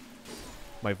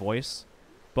voice.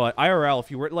 But IRL,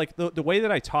 if you were like the way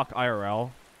that I talk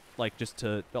IRL, like just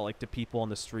to people on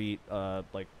the street,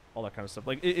 like all that kind of stuff.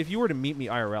 Like if you were to meet me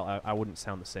IRL, I wouldn't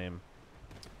sound the same.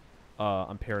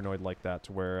 I'm paranoid like that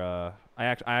to where I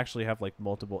actually have like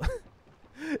multiple.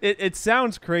 It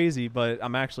sounds crazy, but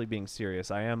I'm actually being serious.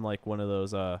 I am like one of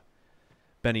those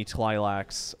Benny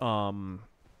Tlilax.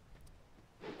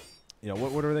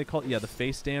 What are they called? Yeah, the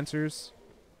face dancers.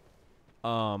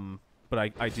 But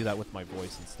I do that with my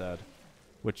voice instead,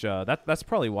 which that's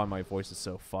probably why my voice is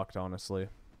so fucked, honestly.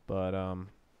 But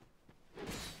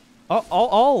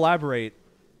I'll elaborate.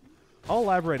 I'll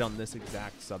elaborate on this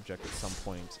exact subject at some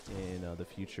point in the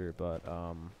future. But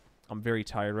I'm very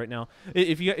tired right now.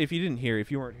 If you didn't hear, if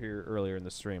you weren't here earlier in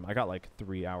the stream, I got like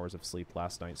 3 hours of sleep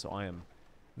last night, so I am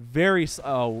very.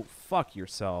 Oh, fuck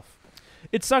yourself.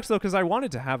 It sucks though, because I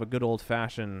wanted to have a good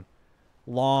old-fashioned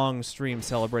long stream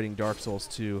celebrating Dark Souls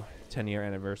 2 10-year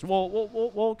anniversary.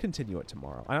 We'll continue it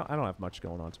tomorrow. I don't have much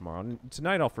going on tomorrow.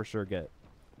 Tonight I'll for sure get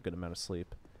a good amount of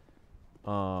sleep.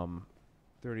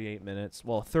 38 minutes.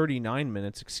 Well, 39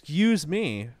 minutes. Excuse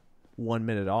me. 1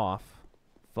 minute off.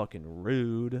 Fucking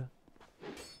rude.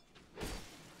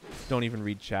 Don't even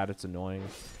read chat. It's annoying.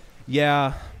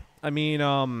 Yeah. I mean,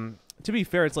 to be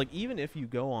fair, it's like even if you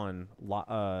go on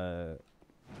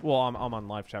well, I'm on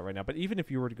live chat right now, but even if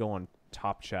you were to go on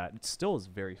top chat, it still is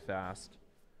very fast.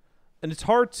 And it's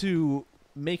hard to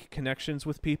make connections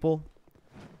with people.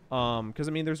 Because,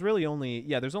 I mean, there's really only...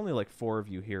 Yeah, there's only like 4 of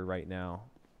you here right now.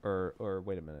 Or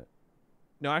wait a minute.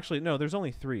 No, actually, no, there's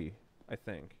only 3, I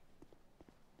think.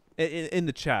 In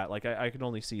the chat. Like, I can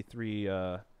only see 3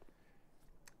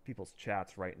 people's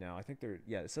chats right now. I think there...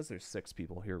 Yeah, it says there's 6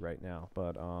 people here right now.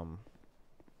 But,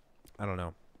 I don't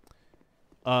know.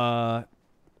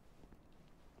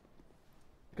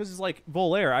 Because it's like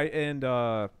Volaire and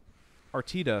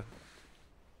Arteta.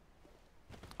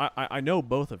 I know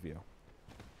both of you.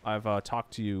 I've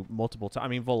talked to you multiple times. I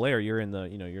mean, Volaire, you're in the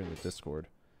Discord,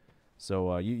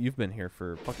 so you've been here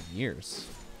for fucking years.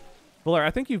 Volaire,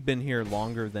 I think you've been here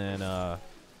longer than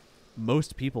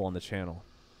most people on the channel.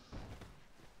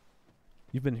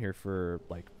 You've been here for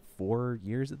like 4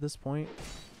 years at this point,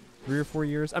 3 or 4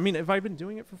 years. I mean, have I been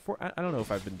doing it for 4? I don't know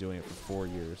if I've been doing it for 4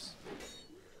 years.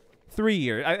 3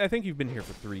 years. I think you've been here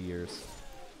for 3 years.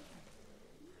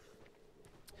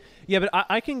 Yeah, but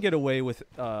I can get away with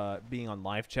being on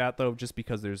live chat, though, just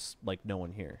because there's, like, no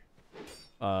one here.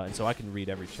 And so I can read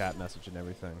every chat message and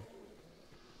everything.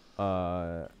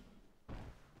 Hell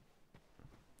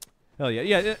yeah.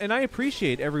 Yeah, and I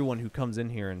appreciate everyone who comes in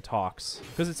here and talks.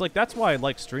 Because it's like, that's why I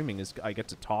like streaming, is I get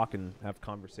to talk and have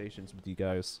conversations with you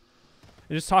guys.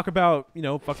 And just talk about,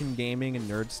 fucking gaming and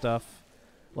nerd stuff.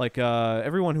 Like,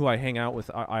 everyone who I hang out with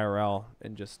IRL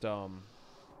and just, at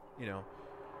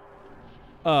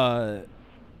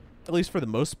least for the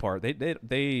most part,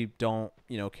 they don't,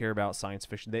 care about science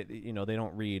fiction. They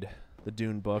don't read the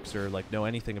Dune books or, like, know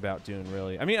anything about Dune,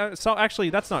 really. I mean, so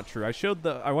actually, that's not true. I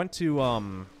went to, I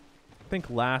think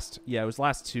it was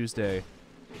last Tuesday.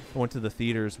 I went to the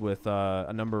theaters with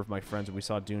a number of my friends, and we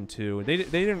saw Dune 2.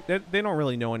 They don't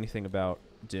really know anything about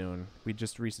Dune. We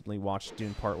just recently watched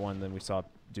Dune Part 1, then we saw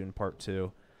Dune Part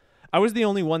 2. I was the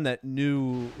only one that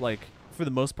knew, like, for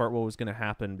the most part, what was going to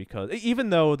happen, because even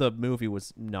though the movie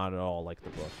was not at all like the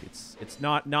book, it's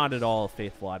not at all a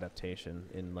faithful adaptation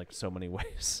in, like, so many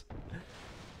ways.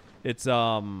 It's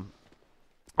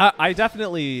I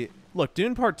definitely look,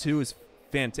 Dune Part 2 is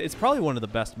fantastic. It's probably one of the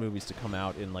best movies to come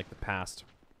out in, like, the past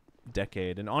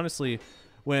decade. And honestly,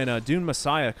 when Dune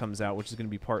Messiah comes out, which is going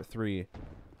to be Part 3,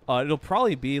 it'll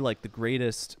probably be, like, the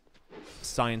greatest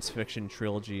science fiction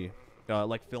trilogy,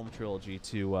 like film trilogy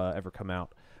to ever come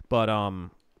out. But I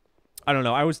don't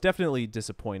know. I was definitely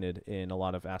disappointed in a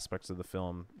lot of aspects of the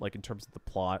film, like in terms of the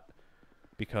plot,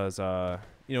 because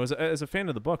you know, as a fan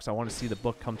of the books, I want to see the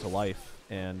book come to life,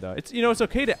 and it's, you know, it's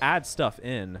okay to add stuff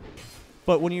in,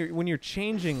 but when you're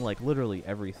changing, like, literally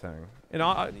everything, and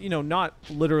you know, not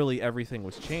literally everything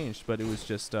was changed, but it was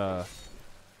just so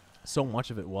much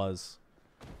of it was.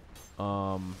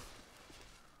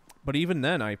 But even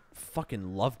then, I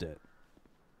fucking loved it.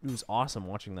 It was awesome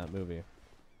watching that movie.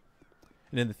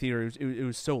 And in the theater, it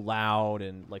was so loud,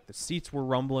 and, like, the seats were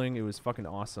rumbling. It was fucking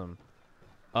awesome.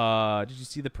 Did you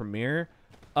see the premiere?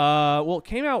 Well, it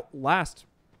came out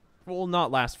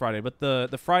not last Friday, but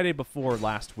the Friday before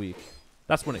last week.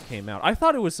 That's when it came out. I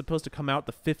thought it was supposed to come out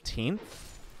the 15th.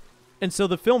 And so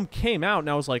the film came out, and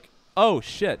I was like, oh,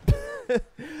 shit.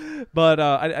 But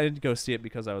I didn't go see it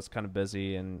because I was kind of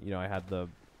busy, and, you know, I had the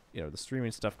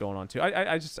streaming stuff going on, too.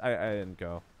 I didn't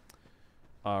go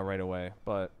right away,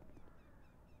 but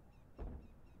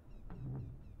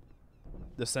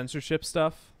the censorship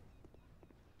stuff.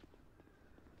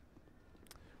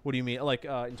 What do you mean? Like,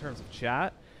 in terms of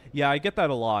chat? Yeah, I get that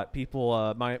a lot.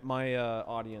 People, my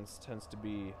audience tends to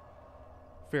be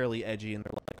fairly edgy, and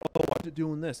they're like, "Oh, why are you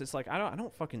doing this?" It's like, I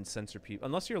don't fucking censor people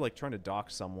unless you're, like, trying to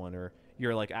dox someone, or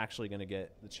you're, like, actually gonna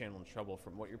get the channel in trouble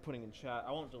from what you're putting in chat.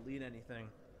 I won't delete anything.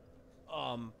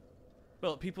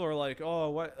 But people are like, "Oh,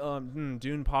 what?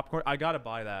 Dune popcorn? I gotta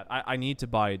buy that. I need to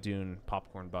buy a Dune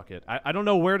popcorn bucket. I don't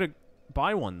know where to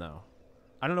buy one though.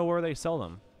 I don't know where they sell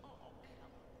them."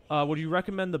 Would you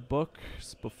recommend the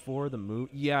books before the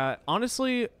movie? Yeah,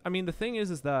 honestly, I mean, the thing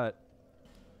is that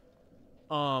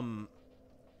the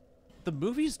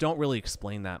movies don't really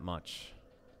explain that much.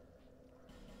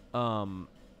 The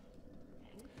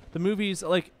movies,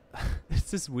 like,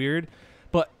 it's just weird,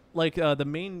 but, like, the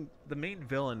main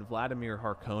villain, Vladimir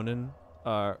Harkonnen,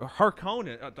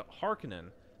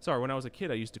 Harkonnen. Sorry, when I was a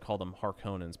kid, I used to call them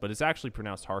Harkonnens, but it's actually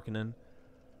pronounced Harkonnen.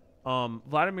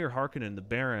 Vladimir Harkonnen, the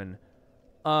Baron.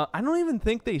 I don't even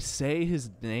think they say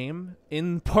his name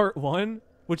in Part 1,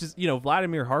 which is, you know,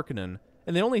 Vladimir Harkonnen,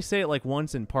 and they only say it, like,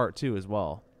 once in Part 2 as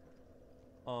well.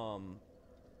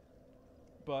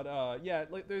 Yeah,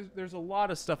 like, there's a lot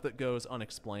of stuff that goes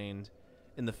unexplained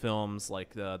in the films,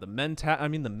 like the Mentat. I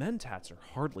mean, the Mentats are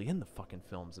hardly in the fucking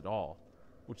films at all,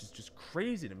 which is just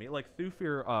crazy to me. Like,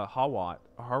 Thufir Hawat,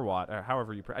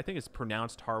 however you, I think it's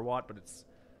pronounced Harwat, but it's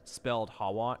spelled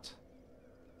Hawat.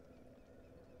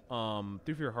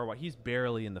 Thufir Harwat, he's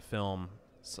barely in the film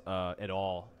at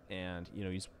all, and, you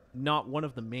know, he's not one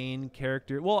of the main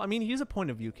characters. Well, I mean, he's a point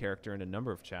of view character in a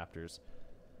number of chapters,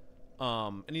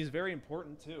 and he's very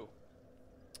important too.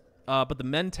 But the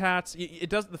Mentats,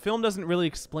 the film doesn't really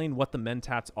explain what the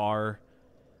Mentats are.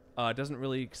 It doesn't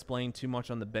really explain too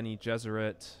much on the Bene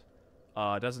Gesserit.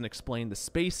 It doesn't explain the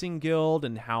Spacing Guild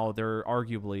and how they're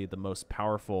arguably the most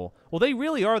powerful. Well, they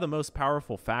really are the most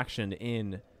powerful faction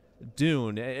in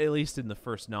Dune, at least in the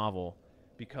first novel,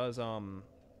 because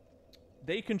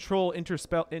they control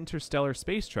interstellar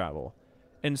space travel.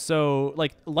 And so,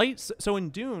 like, so in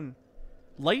Dune,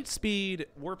 light speed,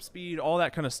 warp speed, all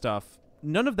that kind of stuff,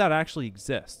 none of that actually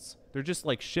exists. They're just,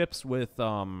 like, ships with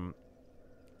you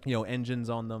know, engines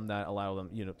on them that allow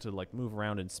them, you know, to, like, move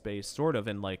around in space, sort of,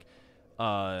 and, like,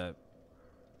 you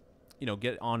know,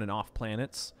 get on and off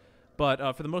planets.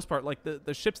 But for the most part, like,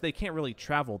 the ships, they can't really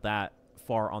travel that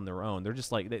far on their own. They're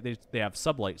just, like, they have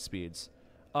sublight speeds.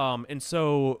 And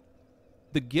so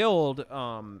the guild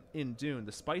in Dune,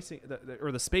 the Spacing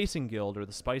Guild, or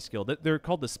the Spice Guild, they're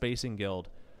called the Spacing Guild.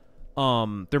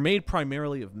 They're made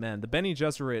primarily of men. The Bene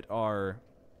Gesserit are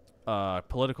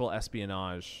political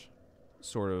espionage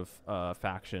sort of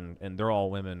faction, and they're all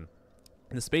women.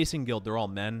 In the Spacing Guild, they're all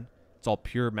men. It's all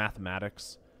pure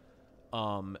mathematics.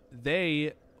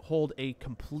 They hold a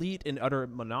complete and utter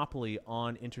monopoly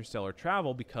on interstellar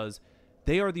travel because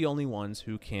they are the only ones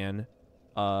who can,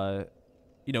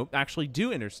 you know, actually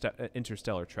do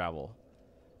interstellar travel.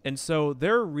 And so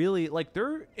they're really, like,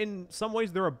 they're, in some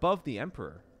ways, they're above the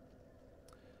Emperor.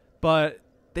 But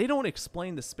they don't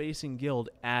explain the Spacing Guild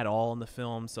at all in the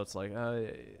film, so it's like,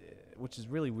 which is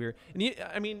really weird. And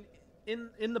I mean,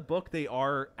 in the book they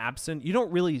are absent. You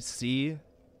don't really see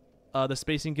the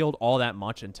Spacing Guild all that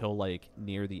much until like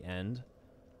near the end.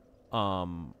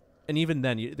 And even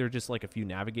then, they're just like a few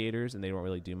navigators, and they don't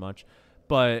really do much.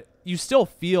 But you still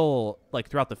feel like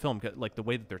throughout the film, like the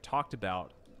way that they're talked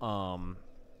about, and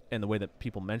the way that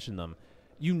people mention them,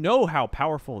 you know how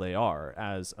powerful they are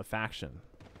as a faction.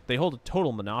 They hold a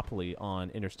total monopoly on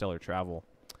interstellar travel.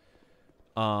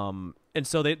 And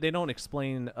so they don't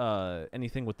explain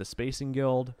anything with the Spacing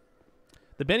Guild.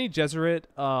 The Bene Gesserit,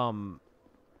 I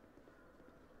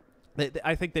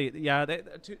think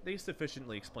they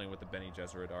sufficiently explain what the Bene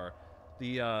Gesserit are.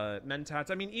 The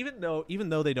Mentats, I mean, even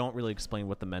though they don't really explain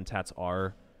what the Mentats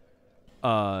are,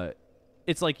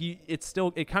 it's like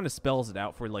it kind of spells it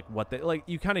out for like what they like.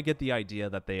 You kind of get the idea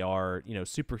that they are, you know,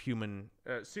 superhuman,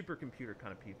 supercomputer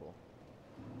kind of people.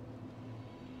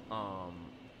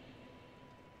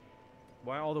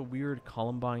 Why all the weird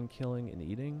Columbine killing and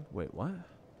eating? Wait, what?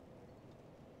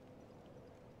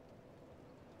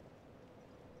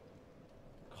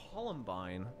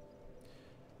 Columbine.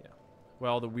 Yeah.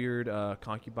 Well, the weird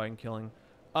concubine killing.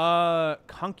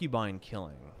 Concubine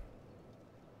killing.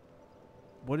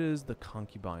 What is the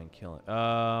concubine killing?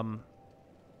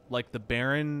 Like the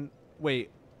Baron. Wait,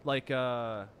 like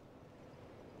the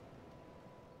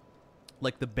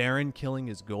Baron killing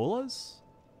his Golas?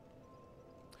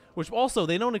 Which also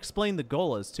they don't explain the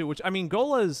Golas too. Which I mean,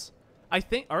 Golas, I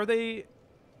think I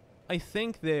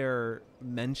think they're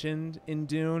mentioned in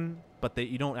Dune, but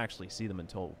you don't actually see them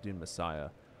until Dune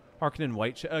Messiah. Harkonnen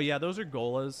White. Oh yeah, those are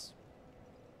Golas.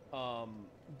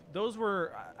 Those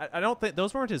were I don't think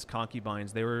those weren't his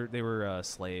concubines. They were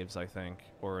slaves, I think,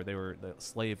 or they were the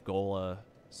slave Gola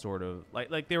sort of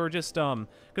like they were just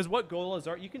because what Golas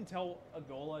are, you can tell a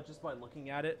Gola just by looking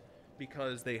at it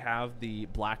because they have the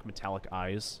black metallic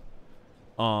eyes.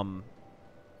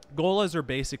 Golas are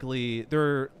basically,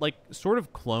 they're like sort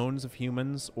of clones of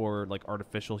humans or like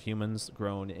artificial humans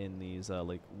grown in these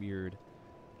like weird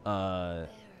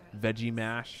veggie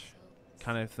mash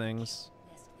kind of things.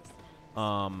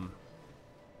 A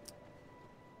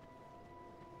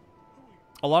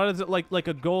lot of the, like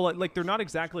a Gola, like they're not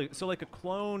exactly, so like a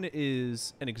clone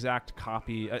is an exact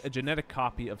copy, a genetic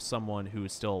copy of someone who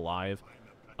is still alive.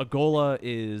 A Gola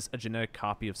is a genetic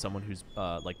copy of someone who's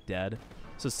like dead.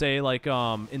 So say like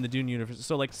in the Dune universe,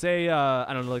 so like say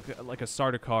I don't know, like a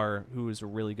Sardaukar who is a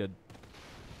really good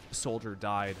soldier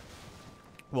died.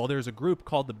 Well, there's a group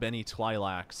called the Bene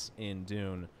Tleilax in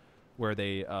Dune where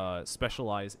they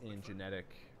specialize in genetic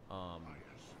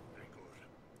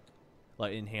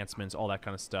like enhancements, all that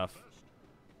kind of stuff.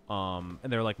 And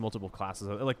there are like multiple classes.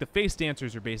 Like the face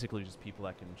dancers are basically just people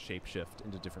that can shapeshift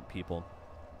into different people.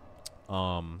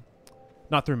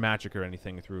 Not through magic or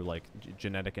anything, through like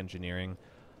genetic engineering.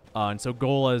 And so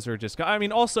Golas are just, I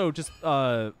mean, also just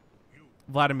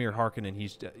Vladimir Harkonnen,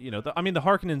 he's, you know, I mean, the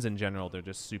Harkonnens in general, they're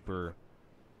just super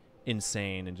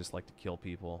insane and just like to kill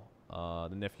people.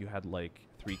 The nephew had like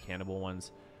 3 cannibal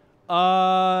ones.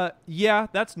 Yeah,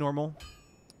 that's normal.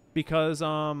 Because,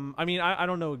 I mean, I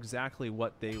don't know exactly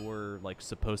what they were like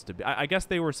supposed to be. I guess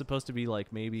they were supposed to be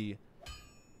like maybe...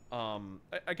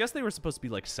 I guess they were supposed to be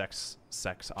like sex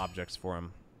objects for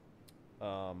him,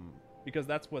 because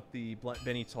that's what the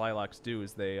Bene Tleilax do,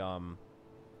 is they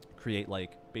create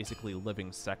like basically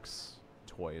living sex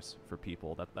toys for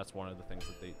people. That's one of the things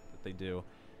that they do,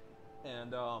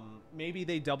 and maybe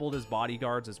they doubled as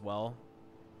bodyguards as well.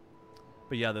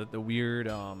 But yeah, the weird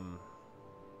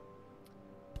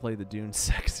play the Dune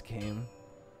sex game.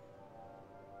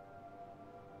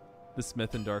 The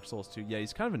Smith in Dark Souls 2. Yeah,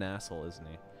 he's kind of an asshole, isn't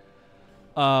he?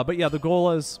 But yeah, the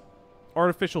Golas,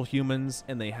 artificial humans,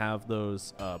 and they have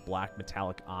those black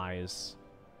metallic eyes.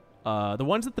 The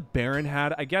ones that the Baron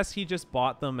had, I guess he just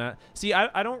bought them at... See,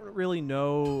 I don't really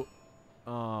know...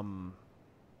 I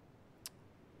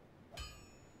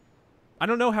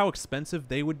don't know how expensive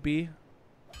they would be.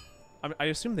 I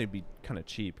assume they'd be kind of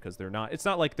cheap, because they're not... It's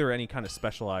not like they're any kind of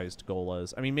specialized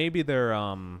Golas. I mean, maybe they're...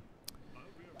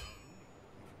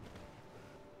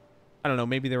 I don't know,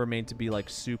 maybe they were made to be like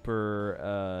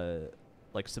super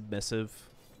like submissive,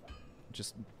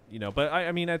 just, you know, but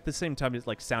I mean at the same time it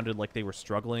like sounded like they were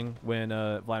struggling when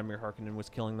Vladimir Harkonnen was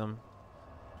killing them.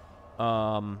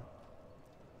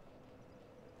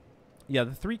 Yeah,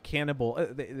 the 3 cannibal,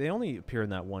 they only appear in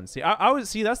that one. See, I was,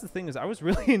 see, that's the thing, is I was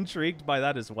really intrigued by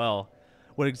that as well.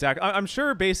 What exactly, I'm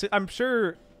sure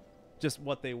just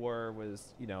what they were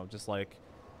was, you know, just like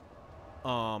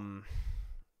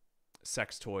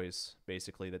sex toys,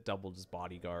 basically, that doubled as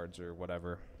bodyguards or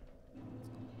whatever.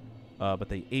 But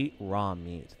they ate raw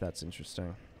meat. That's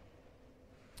interesting.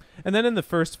 And then in the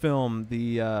first film,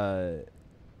 the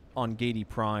on Gady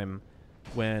Prime,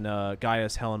 when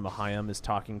Gaius Helen Mahayam is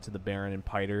talking to the Baron and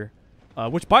Piter,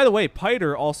 which, by the way,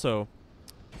 Piter also...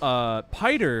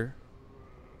 Piter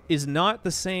is not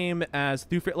the same as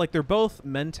Thufir. Like, they're both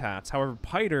Mentats. However,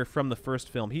 Piter from the first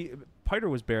film, Piter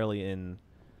was barely in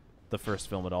the first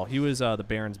film at all. He was the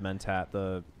Baron's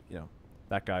Mentat,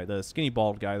 that guy, the skinny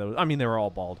bald guy. I mean, they were all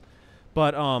bald.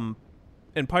 But,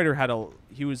 and Piter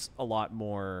he was a lot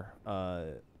more,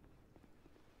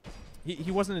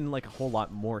 he wasn't in, like, a whole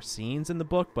lot more scenes in the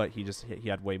book, but he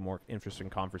had way more interesting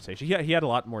conversation. He had a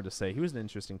lot more to say. He was an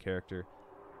interesting character.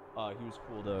 He was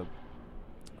cool to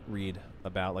read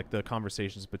about, like, the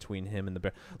conversations between him and the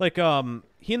Baron. Like,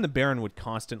 he and the Baron would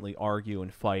constantly argue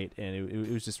and fight, and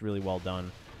it was just really well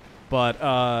done.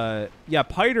 But, yeah,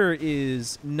 Piter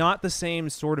is not the same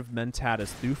sort of Mentat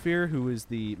as Thufir, who is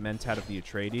the Mentat of the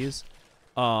Atreides.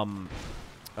 Oh,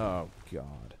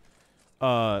 God.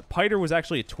 Piter was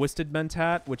actually a Twisted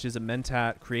Mentat, which is a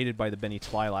Mentat created by the Bene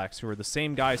Tleilax, who are the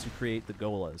same guys who create the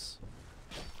Golas.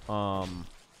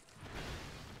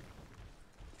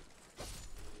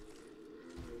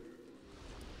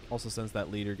 Also sends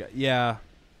that leader guy. Yeah.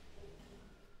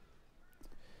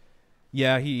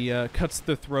 Yeah, he cuts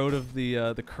the throat of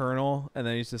the colonel, and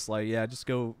then he's just like, yeah, just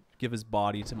go give his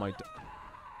body to my...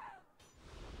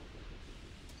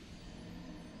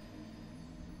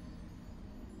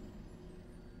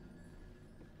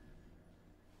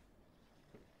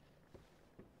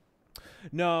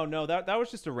 No, that was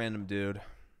just a random dude.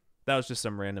 That was just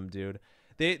some random dude.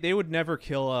 They would never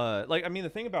kill like, I mean, the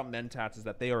thing about Mentats is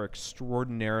that they are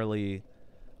extraordinarily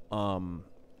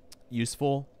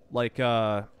useful. Like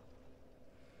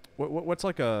what's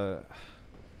like a...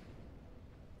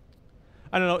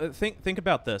 I don't know, think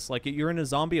about this. Like, you're in a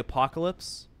zombie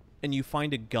apocalypse and you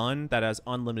find a gun that has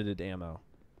unlimited ammo.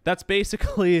 That's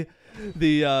basically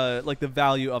the like the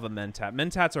value of a Mentat.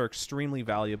 Mentats are extremely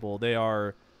valuable. They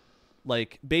are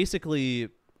like basically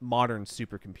modern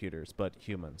supercomputers, but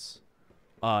humans.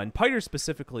 And Piter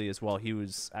specifically as well, he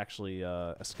was actually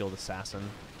a skilled assassin.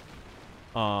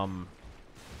 But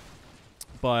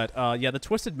yeah, the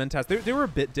Twisted Mentats, they were a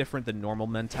bit different than normal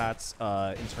Mentats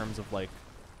in terms of like...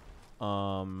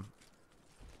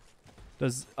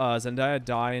 does Zendaya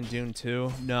die in Dune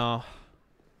 2? No.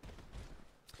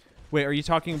 Wait, are you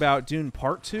talking about Dune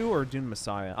Part 2 or Dune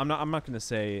Messiah? I'm not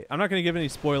gonna give any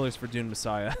spoilers for Dune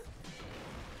Messiah.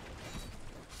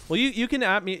 Well, you can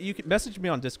message me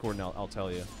on Discord and I'll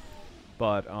tell you.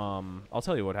 But I'll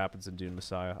tell you what happens in Dune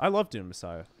Messiah. I love Dune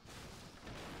Messiah.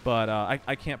 But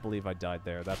I can't believe I died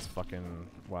there. That's fucking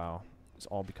wow. It's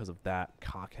all because of that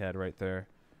cockhead right there.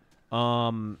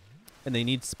 And they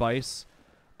need spice.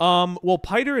 Well,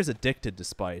 Piter is addicted to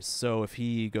spice, so if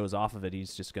he goes off of it,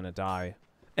 he's just gonna die.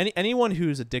 Anyone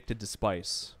who's addicted to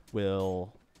spice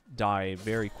will die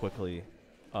very quickly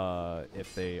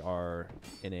if they are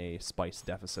in a spice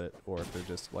deficit, or if they're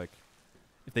just like,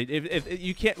 if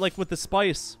you can't, like with the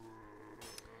spice.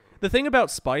 The thing about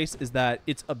spice is that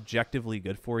it's objectively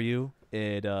good for you.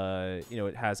 It you know,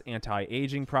 it has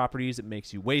anti-aging properties. It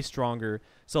makes you way stronger.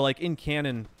 So like in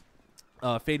canon,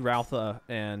 Feyd-Rautha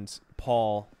and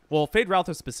Paul, well,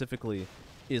 Feyd-Rautha specifically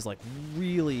is like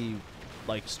really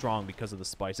like strong because of the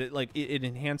spice. It like it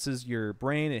enhances your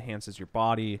brain, it enhances your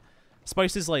body.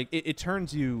 Spice is like it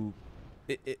turns you,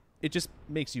 it just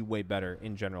makes you way better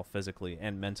in general, physically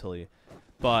and mentally.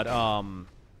 But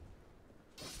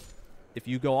if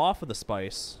you go off of the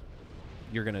spice,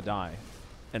 you're gonna die.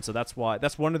 And so that's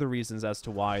one of the reasons as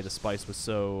to why the spice was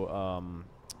so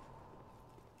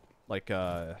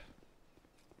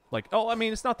oh, I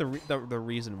mean, it's not the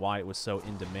reason why it was so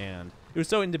in demand. It was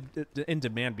so in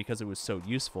demand because it was so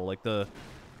useful. Like the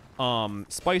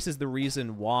spice is the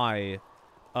reason why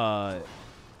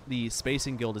the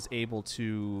Spacing Guild is able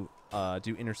to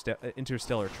do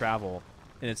interstellar travel,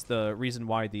 and it's the reason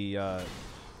why the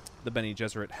Bene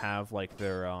Gesserit have like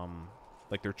their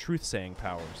truth-saying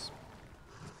powers.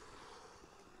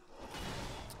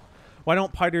 Why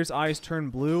don't Piter's eyes turn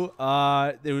blue?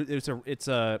 It's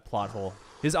a plot hole.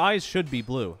 His eyes should be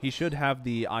blue. He should have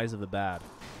the eyes of the bad.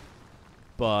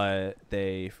 But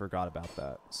they forgot about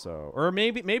that. So, or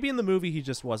maybe in the movie he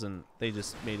just wasn't. They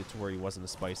just made it to where he wasn't a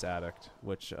spice addict,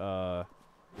 which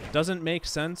doesn't make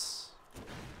sense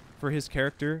for his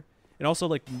character. And also,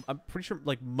 like, I'm pretty sure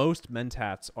like most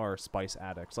Mentats are spice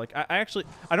addicts. Like, I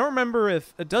don't remember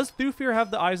if does Thufir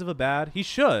have the eyes of a bad? He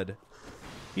should.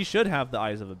 He should have the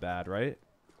eyes of a bad, right?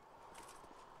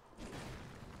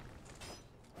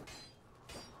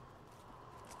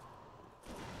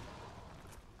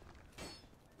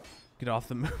 Get off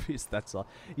the movies. That's all.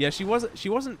 Yeah, she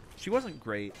wasn't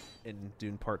great in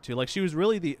Dune Part 2. Like she was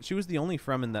the only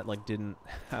Fremen that like didn't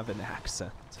have an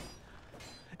accent.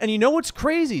 And you know what's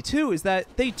crazy too is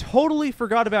that they totally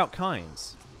forgot about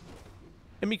Kynes.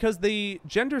 And because they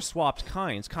gender swapped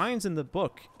Kynes, Kynes in the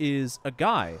book is a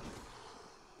guy.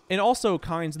 And also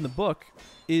Kynes in the book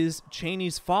is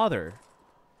Chani's father.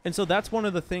 And so that's one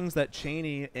of the things that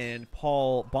Chani and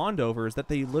Paul bond over is that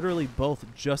they literally both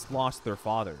just lost their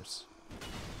fathers.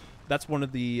 That's one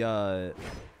of the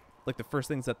like the first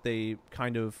things that they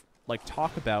kind of like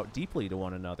talk about deeply to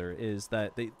one another is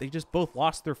that they just both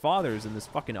lost their fathers in this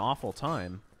fucking awful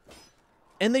time.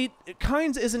 And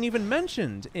Kynes isn't even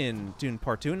mentioned in Dune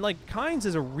Part 2. And like Kynes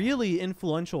is a really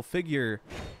influential figure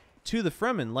to the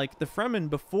Fremen. Like the Fremen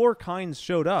before Kynes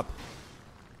showed up,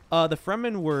 the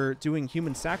Fremen were doing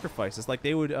human sacrifices. Like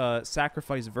they would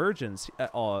sacrifice virgins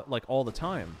like all the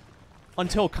time.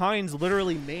 Until Kynes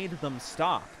literally made them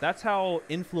stop. That's how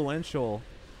influential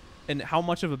and how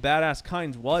much of a badass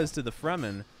Kynes was to the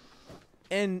Fremen.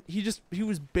 And he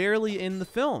was barely in the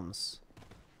films.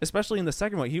 Especially in the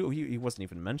second one. He wasn't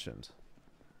even mentioned.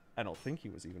 I don't think he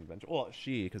was even mentioned. Well,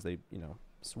 she, because they, you know,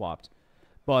 swapped.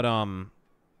 But,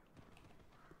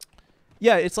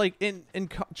 yeah, it's like in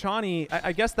Chani,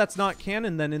 I guess that's not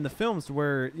canon then in the films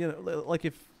where, you know, like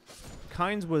if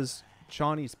Kynes was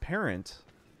Chani's parent,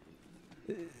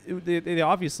 they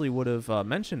obviously would have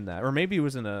mentioned that, or maybe it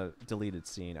was in a deleted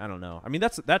scene. I don't know. I mean,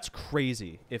 that's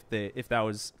crazy if that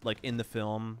was like in the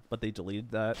film, but they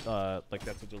deleted that. Like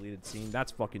that's a deleted scene.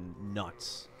 That's fucking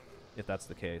nuts, if that's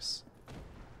the case.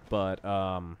 But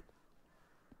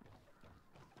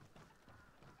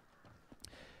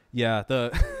yeah,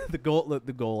 the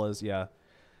Golas, yeah,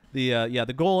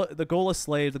 the Gola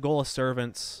slaves, the Gola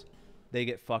servants, they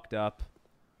get fucked up.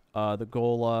 The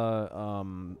Gola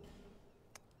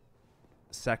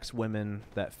sex women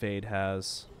that Fade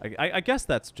has. I guess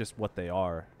that's just what they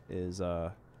are, is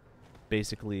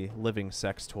basically living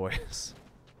sex toys.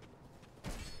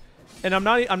 And I'm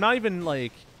not even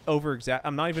like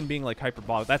I'm not even being like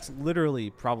hyperbolic. That's literally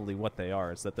probably what they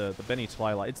are. Is that the Bene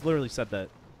Twilight? It's literally said that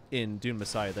in Dune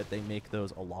Messiah that they make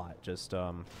those a lot. Just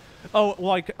oh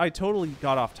well, I totally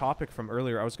got off topic from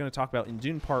earlier. I was going to talk about in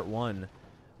Dune Part 1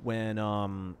 when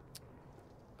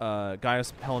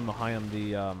Gaius Helen Mahayam,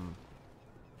 the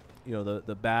you know,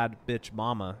 the bad bitch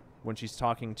mama, when she's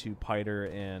talking to Piter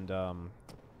and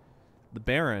the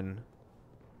Baron,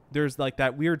 there's like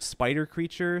that weird spider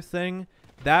creature thing.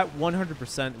 That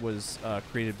 100% was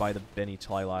created by the Bene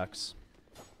Tleilaxu.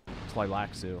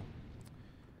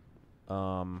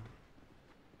 I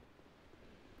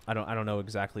don't know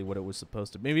exactly what it was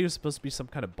supposed to. Maybe it was supposed to be some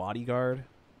kind of bodyguard.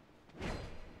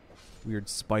 Weird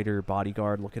spider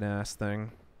bodyguard looking ass thing.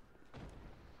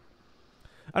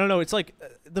 I don't know. It's like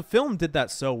the film did that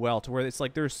so well to where it's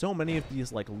like there's so many of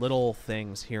these like little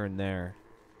things here and there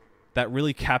that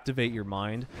really captivate your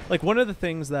mind. Like one of the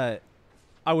things that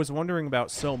I was wondering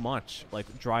about so much,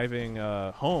 like driving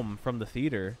home from the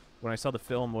theater when I saw the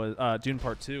film was Dune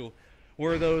Part 2,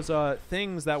 were those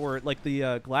things that were like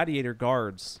the gladiator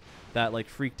guards that like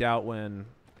freaked out when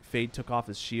Fade took off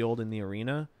his shield in the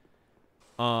arena.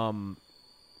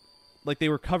 Like they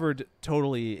were covered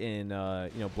totally in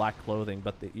you know, black clothing,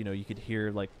 but you know, you could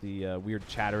hear like the weird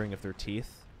chattering of their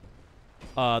teeth.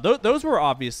 Those were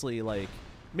obviously like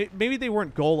maybe they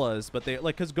weren't Golas, but they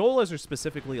like, because Golas are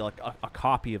specifically like a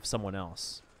copy of someone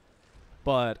else,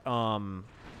 but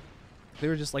they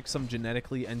were just like some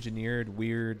genetically engineered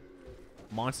weird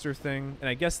monster thing. And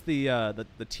I guess the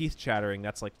teeth chattering,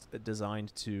 that's like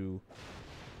designed to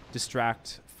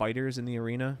distract fighters in the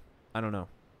arena. I don't know.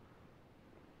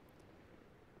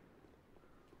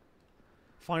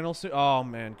 Finals. Oh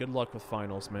man, good luck with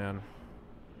finals, man.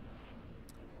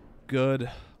 Good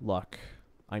luck.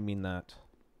 I mean that.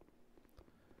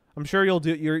 I'm sure you'll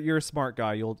do. You're a smart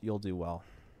guy. You'll do well.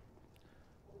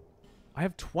 I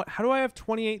have how do I have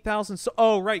 28,000? So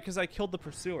oh right, because I killed the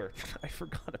pursuer. I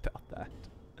forgot about that.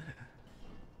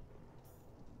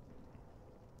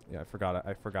 Yeah,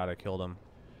 I forgot I killed him.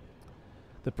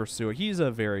 The pursuer. He's a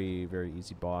very, very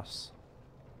easy boss.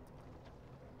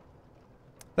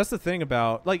 That's the thing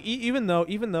about, like, even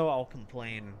though I'll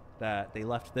complain that they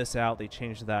left this out, they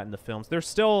changed that in the films, they're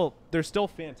still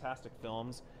fantastic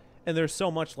films, and there's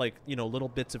so much, like, you know, little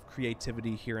bits of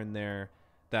creativity here and there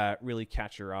that really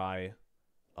catch your eye,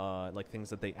 like things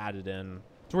that they added in,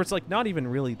 to where it's like not even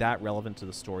really that relevant to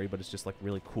the story, but it's just like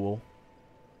really cool.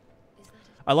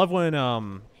 I love when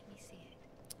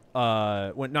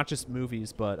not just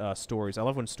movies but stories. I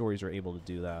love when stories are able to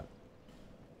do that,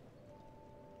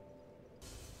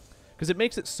 because it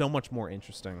makes it so much more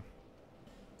interesting.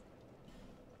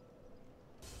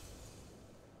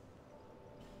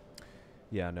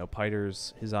 Yeah, no,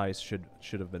 Piter's, his eyes should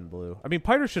have been blue. I mean,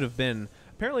 Piter should have been.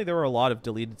 Apparently, there were a lot of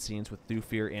deleted scenes with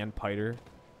Thufir and Piter.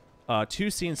 2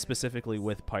 scenes specifically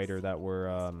with Piter that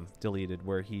were deleted,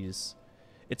 where he's.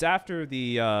 It's after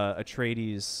the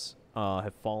Atreides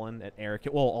have fallen at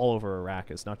Arrakeen. Well, all over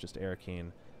Arrakis, not just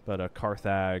Arrakeen, but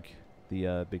Carthag,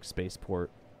 the big spaceport.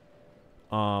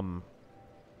 But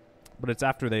it's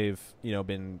after they've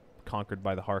been conquered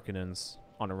by the Harkonnens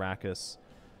on Arrakis.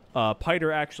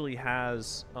 Piter actually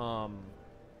has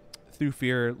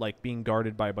Thufir like being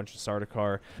guarded by a bunch of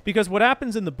Sardaukar, because what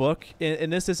happens in the book,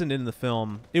 and this isn't in the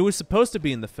film, it was supposed to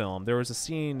be in the film. There was a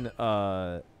scene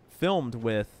filmed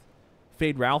with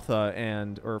Fade Raltha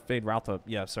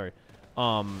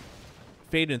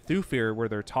Fade and Thufir where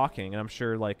they're talking, and I'm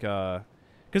sure like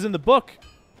because in the book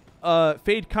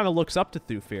Fade kind of looks up to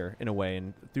Thufir in a way,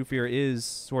 and Thufir is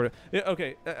sort of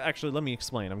okay. Actually, let me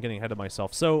explain. I'm getting ahead of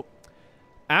myself. So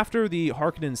after the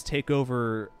Harkonnens take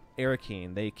over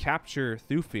Arrakeen, they capture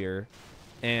Thufir,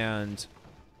 and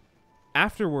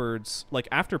afterwards, like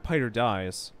after Piter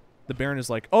dies, the Baron is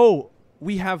like, "Oh,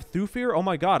 we have Thufir. Oh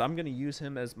my God, I'm gonna use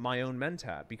him as my own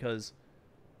Mentat because,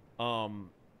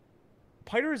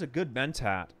 Piter is a good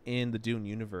Mentat in the Dune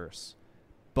universe,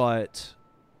 but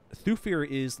Thufir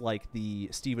is like the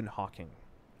Stephen Hawking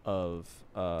of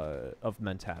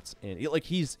Mentats, and like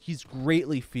he's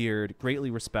greatly feared,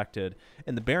 greatly respected,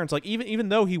 and the Baron's like, even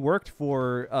though he worked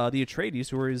for the Atreides,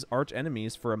 who were his arch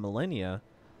enemies for a millennia,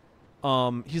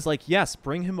 he's like, yes,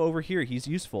 bring him over here. He's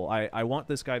useful. I want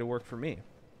this guy to work for me.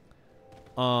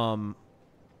 And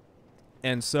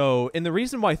the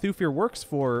reason why Thufir works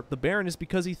for the Baron is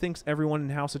because he thinks everyone in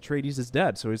House Atreides is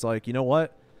dead. So he's like, you know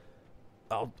what?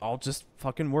 I'll just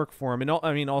fucking work for him. And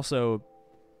I mean, also,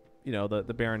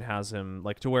 the Baron has him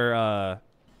like to where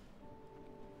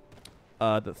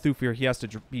the Thufir, he has to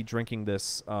be drinking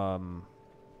this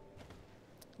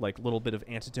like little bit of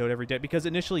antidote every day, because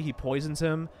initially he poisons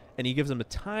him and he gives him a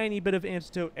tiny bit of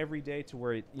antidote every day to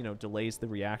where it delays the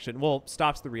reaction, well,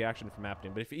 stops the reaction from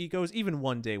happening. But if he goes even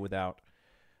one day without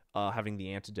having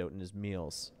the antidote in his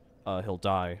meals, he'll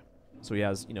die. So he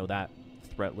has that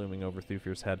threat looming over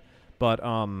Thufir's head. But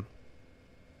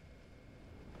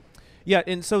yeah,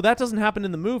 and so that doesn't happen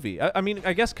in the movie. I mean,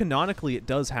 I guess canonically it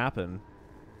does happen,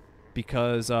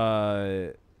 because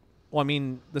well, I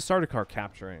mean, the Sardaukar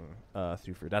capturing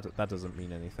Thufir, that doesn't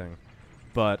mean anything.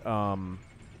 But I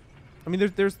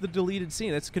mean, there's the deleted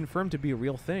scene that's confirmed to be a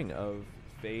real thing of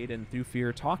Fade and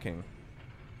Thufir talking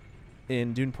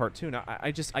in Dune Part 2. Now,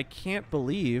 I can't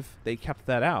believe they kept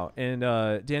that out. And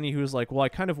Danny, who was like, well, I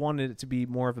kind of wanted it to be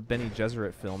more of a Bene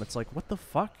Gesserit film. It's like, what the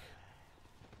fuck?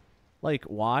 Like,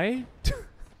 why?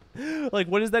 Like,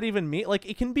 what does that even mean? Like,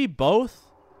 it can be both.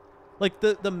 Like,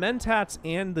 the Mentats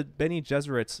and the Bene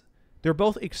Gesserits, they're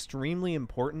both extremely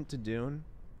important to Dune.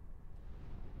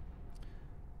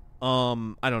 I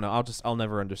don't know. I'll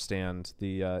never understand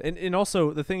the and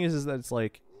also the thing is that it's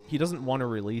like he doesn't want to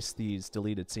release these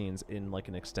deleted scenes in like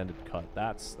an extended cut.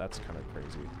 That's kind of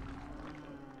crazy.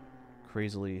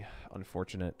 Crazily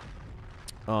unfortunate.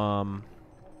 Damn.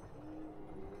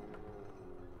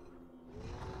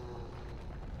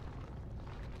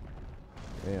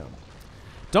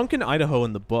 Duncan Idaho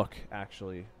in the book,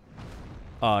 actually,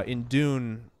 in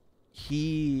Dune,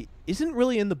 he isn't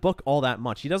really in the book all that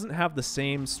much. He doesn't have the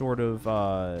same sort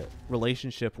of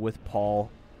relationship with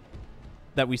Paul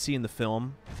that we see in the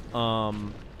film.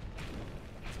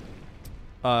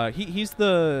 He's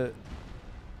the,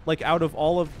 like, out of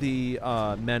all of the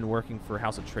men working for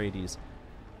House Atreides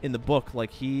in the book,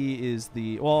 like, he is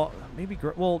the, well, maybe,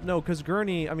 well, no, because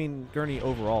Gurney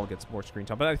overall gets more screen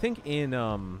time, but I think in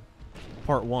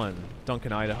Part 1,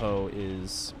 Duncan Idaho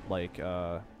is like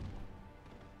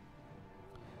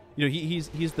he's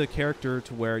the character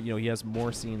to where he has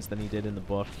more scenes than he did in the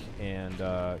book,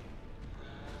 and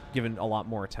given a lot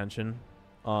more attention,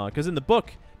 because in the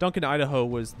book Duncan Idaho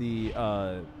was the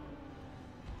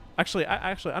actually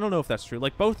I don't know if that's true.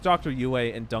 Like, both Dr. Yue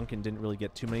and Duncan didn't really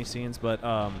get too many scenes, but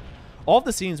all of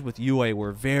the scenes with Yue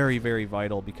were very, very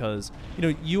vital, because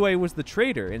Yue was the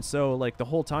traitor, and so like the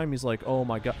whole time he's like, oh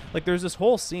my god, like there's this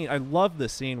whole scene, I love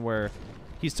this scene where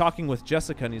he's talking with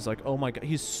Jessica and he's like, oh my god,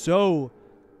 he's so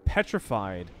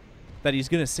petrified that he's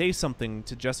gonna say something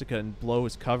to Jessica and blow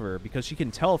his cover, because she can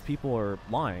tell if people are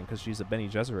lying because she's a Bene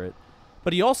Gesserit,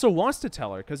 but he also wants to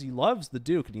tell her because he loves the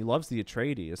Duke and he loves the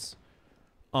Atreides.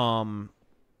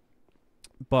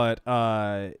 But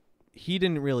he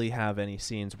didn't really have any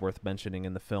scenes worth mentioning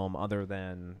in the film, other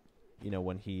than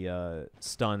when he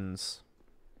stuns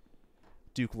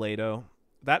Duke Leto.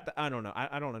 That, I don't know,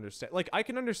 I don't understand. Like, I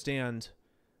can understand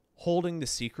holding the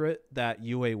secret that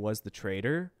Yue was the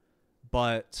traitor,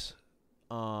 but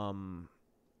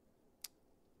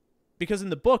because in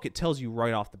the book it tells you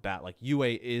right off the bat, like, Yue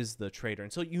is the traitor,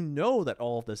 and so you know that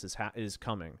all of this is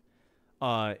coming.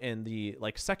 In the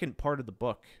like second part of the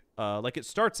book, like it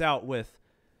starts out with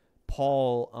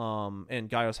Paul and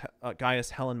Gaius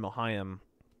Helen Mohiam,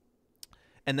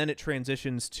 and then it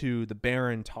transitions to the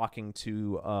Baron talking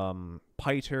to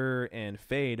Piter and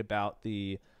Fade about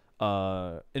the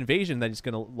invasion that he's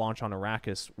going to launch on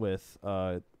Arrakis with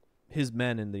his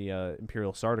men in the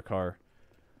Imperial Sardaukar.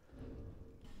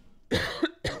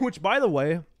 Which, by the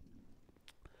way,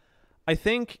 I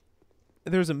think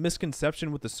there's a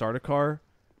misconception with the Sardaukar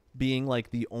being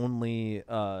like the only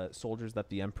soldiers that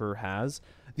the Emperor has.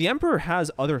 The Emperor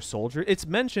has other soldiers. It's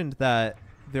mentioned that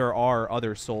there are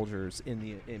other soldiers in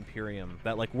the Imperium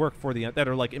that like work for the, that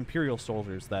are like Imperial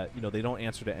soldiers that, you know, they don't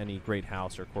answer to any great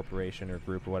house or corporation or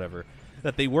group or whatever,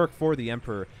 that they work for the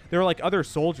Emperor. There are like other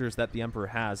soldiers that the Emperor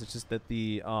has. It's just that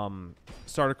the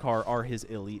Sardaukar are his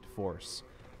elite force.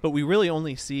 But we really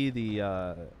only see the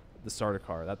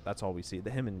Sardaukar. That's all we see.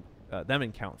 Them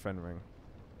and Count Fenring.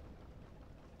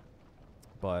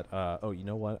 But oh, you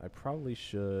know what? I probably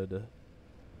should.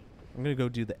 I'm gonna go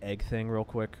do the egg thing real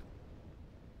quick.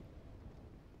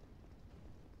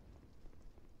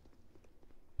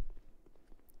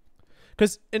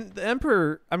 Because in the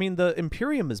Emperor, I mean, the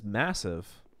Imperium is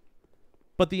massive,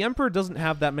 but the Emperor doesn't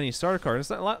have that many Sardaukar. It's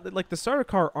not like the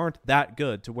Sardaukar aren't that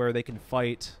good to where they can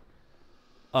fight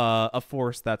a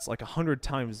force that's like 100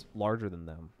 times larger than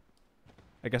them.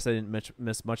 I guess I didn't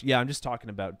miss much. Yeah, I'm just talking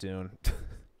about Dune.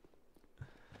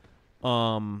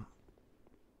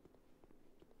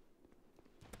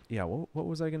 Yeah, what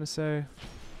was I gonna say?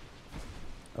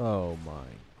 Oh my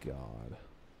god.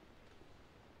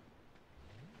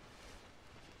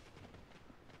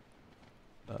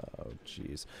 Oh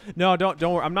jeez. No, don't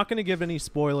worry. I'm not gonna give any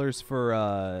spoilers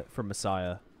for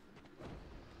Messiah.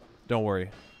 Don't worry.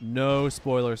 No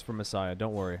spoilers for Messiah.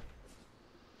 Don't worry.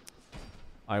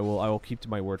 I will keep to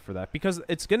my word for that, because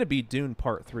it's gonna be Dune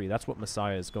Part 3. That's what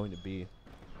Messiah is going to be.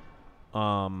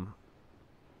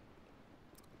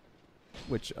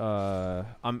 Which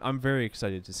I'm very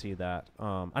excited to see that.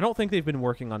 I don't think they've been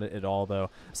working on it at all, though.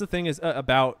 That's the thing is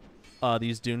about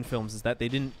these Dune films, is that they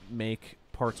didn't make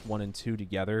parts 1 and 2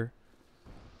 together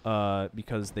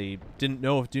because they didn't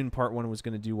know if Dune Part 1 was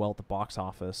going to do well at the box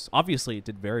office. Obviously, it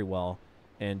did very well,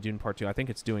 and Dune Part 2, I think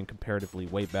it's doing comparatively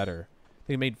way better.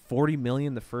 They made $40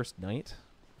 million the first night,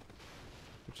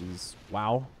 which is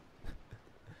wow.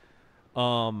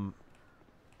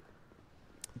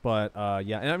 But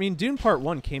yeah, and I mean, Dune Part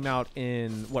 1 came out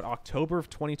in what, October of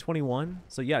 2021.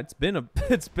 So yeah, it's been a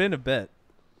bit.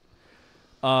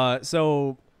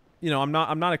 So you know, I'm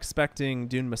not expecting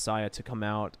Dune Messiah to come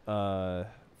out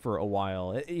for a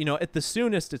while. You know, at the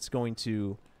soonest, it's going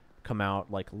to come out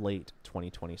like late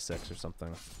 2026 or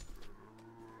something.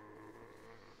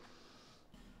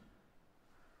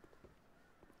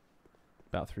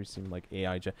 About 3 seem like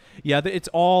AI. Yeah, it's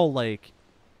all like,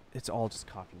 it's all just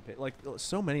copy and paste. Like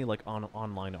so many like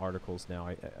online articles now.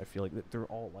 I feel like they're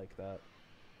all like that.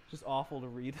 Just awful to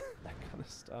read that kind of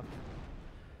stuff.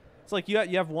 It's like you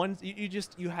have one.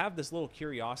 You have this little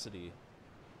curiosity,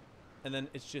 and then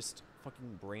it's just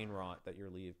fucking brain rot that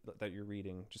you're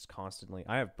reading just constantly.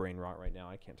 I have brain rot right now.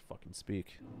 I can't fucking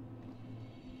speak.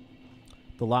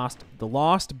 The Lost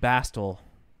Bastel.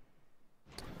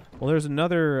 Well, there's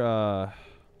another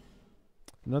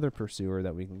pursuer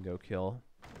that we can go kill.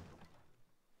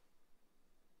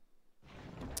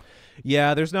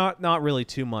 Yeah, there's not really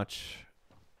too much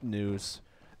news.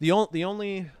 The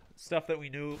only stuff that we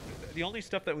know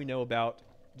about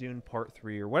Dune Part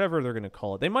 3, or whatever they're gonna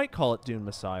call it. They might call it Dune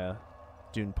Messiah,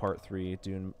 Dune Part 3,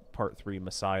 Dune Part 3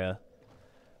 Messiah.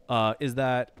 Is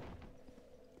that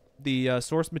the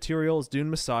source material is Dune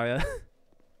Messiah,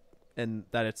 and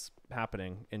that it's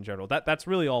happening in general. That's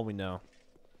really all we know.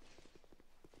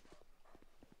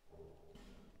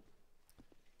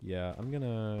 Yeah,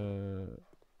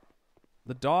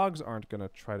 the dogs aren't gonna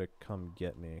try to come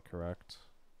get me, correct?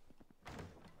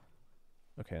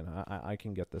 Okay, no, I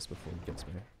can get this before he gets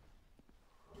me.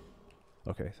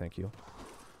 Okay, thank you.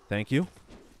 Thank you.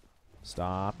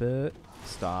 Stop it.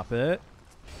 Stop it.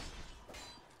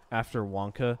 After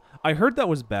Wonka. I heard that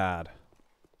was bad.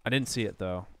 I didn't see it,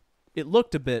 though. It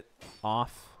looked a bit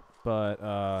off, but,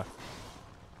 I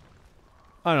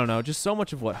don't know. Just so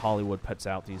much of what Hollywood puts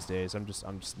out these days, I'm just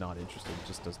not interested. It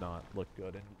just does not look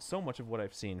good. And so much of what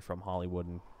I've seen from Hollywood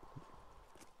in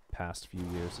past few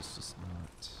years is just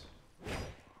not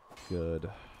good.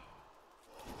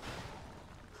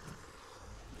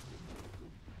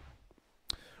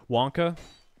 Wonka.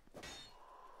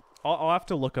 I'll have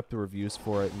to look up the reviews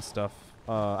for it and stuff.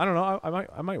 I don't know.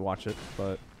 I might watch it,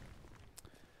 but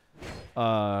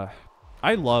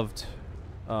I loved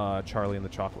Charlie and the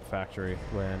Chocolate Factory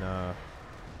when I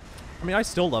mean, I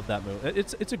still love that movie.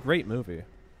 It's a great movie.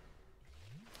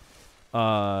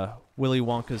 Willy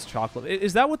Wonka's Chocolate.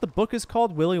 Is that what the book is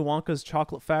called? Willy Wonka's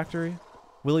Chocolate Factory?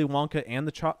 Willy Wonka and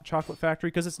the Chocolate Factory?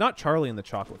 Because it's not Charlie and the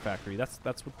Chocolate Factory. That's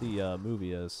what the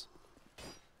movie is.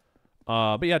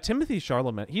 But yeah, Timothy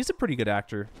Chalamet, he's a pretty good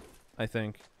actor, I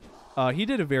think. He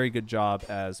did a very good job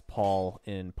as Paul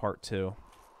in Part 2.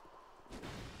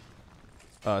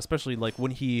 Especially like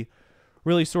when he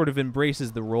really sort of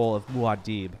embraces the role of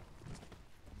Muad'Dib.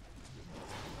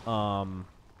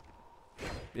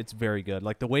 It's very good.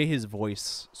 Like the way his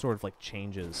voice sort of like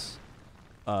changes.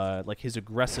 Like his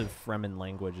aggressive Fremen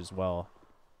language as well.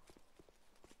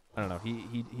 I don't know.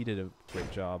 He did a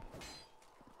great job.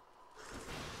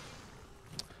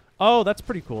 Oh, that's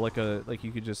pretty cool. Like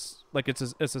you could just like it's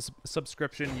a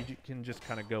subscription. You can just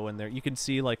kind of go in there. You can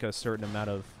see like a certain amount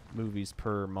of movies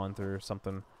per month or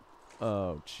something.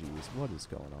 Oh, jeez, what is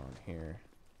going on here?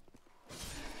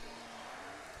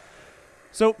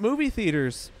 So movie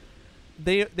theaters,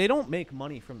 they don't make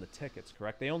money from the tickets,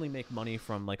 correct? They only make money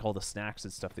from like all the snacks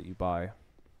and stuff that you buy.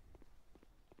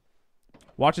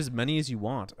 Watch as many as you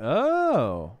want.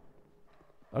 Oh,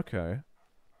 okay.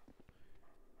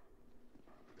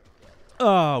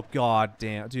 Oh, god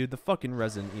damn. Dude, the fucking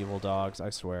Resident Evil dogs,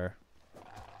 I swear.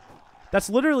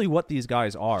 That's literally what these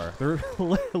guys are. They're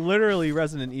literally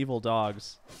Resident Evil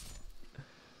dogs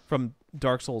from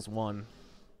Dark Souls 1.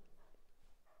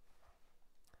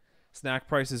 Snack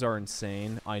prices are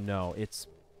insane. I know. It's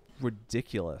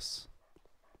ridiculous.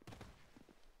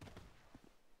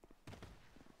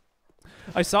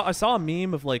 I saw a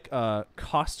meme of like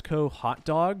Costco hot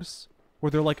dogs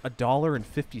where they're like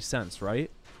 $1.50,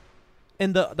 right?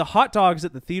 And the hot dogs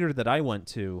at the theater that I went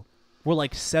to were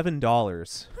like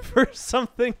 $7 for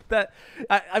something that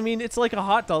I mean, it's like a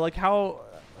hot dog. Like how?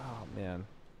 Oh man.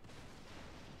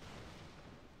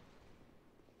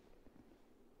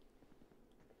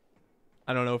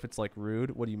 I don't know if it's like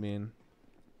rude. What do you mean?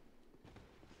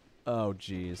 Oh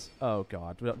jeez. Oh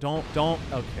god. Don't.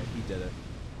 Okay, he did it.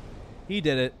 He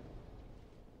did it.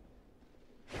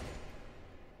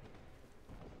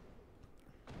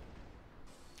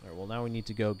 Alright, well now we need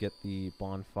to go get the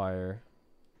bonfire.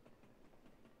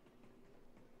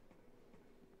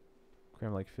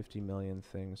 Cram like 50 million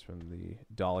things from the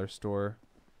dollar store.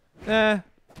 I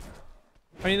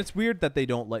mean, it's weird that they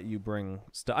don't let you bring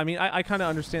stuff. I mean, I kind of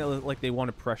understand, like, they want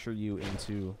to pressure you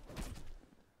into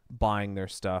buying their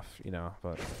stuff, you know,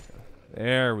 but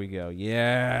there we go.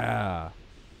 Yeah.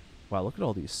 Wow, look at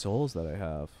all these souls that I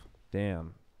have.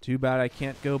 Damn. Too bad I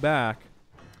can't go back.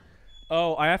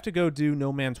 Oh, I have to go do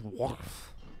No Man's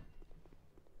Wharf.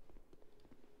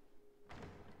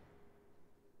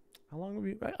 How long will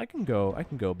we? I can go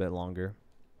a bit longer.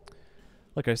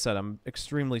 Like I said, I'm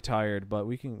extremely tired, but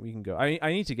we can go.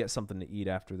 I need to get something to eat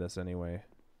after this anyway.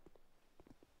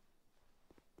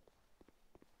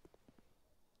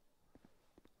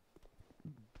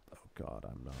 Oh god,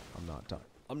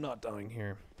 I'm not dying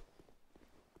here.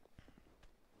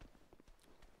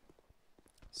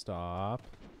 Stop.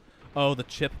 Oh, the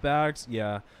chip bags?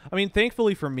 Yeah. I mean,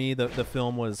 thankfully for me, the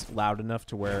film was loud enough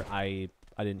to where I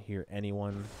didn't hear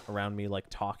anyone around me, like,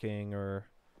 talking or,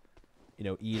 you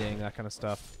know, eating, that kind of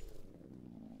stuff.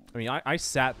 I mean, I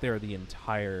sat there the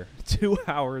entire 2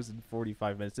 hours and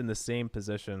 45 minutes in the same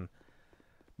position.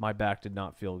 My back did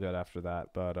not feel good after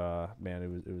that, but,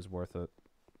 man, it was worth it.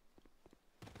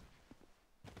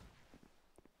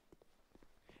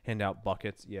 Hand out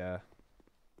buckets, yeah.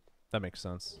 That makes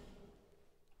sense.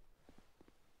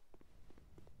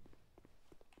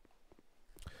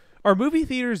 Are movie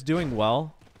theaters doing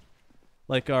well?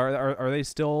 Like, are they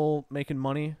still making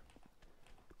money?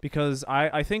 Because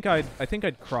I think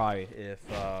I'd cry if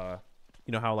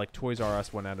you know how like Toys R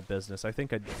Us went out of business. I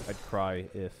think I'd cry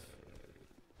if.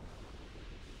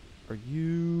 Are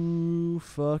you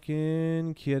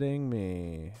fucking kidding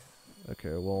me?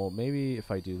 Okay, well maybe if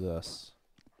I do this.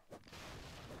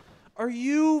 Are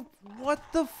you? What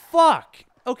the fuck?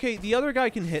 Okay, the other guy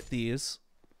can hit these,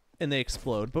 and they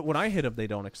explode. But when I hit them, they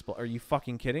don't explode. Are you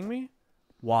fucking kidding me?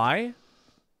 Why?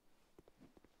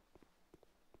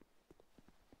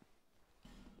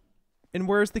 And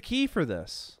where's the key for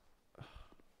this?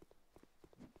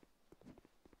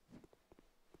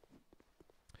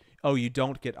 Oh, you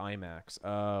don't get IMAX.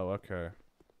 Oh, okay.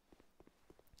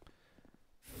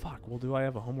 Fuck, well, do I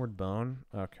have a homeward bone?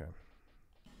 Okay.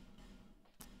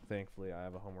 Thankfully, I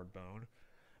have a homeward bone.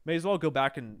 May as well go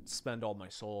back and spend all my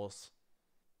souls.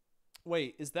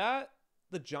 Wait, is that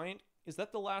the giant? Is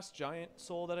that the last giant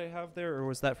soul that I have there, or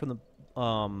was that from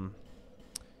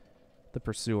the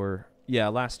pursuer? Yeah,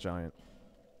 last giant.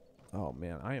 Oh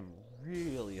man, I am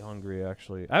really hungry.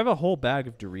 Actually, I have a whole bag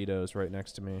of Doritos right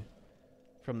next to me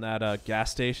from that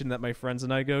gas station that my friends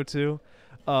and I go to.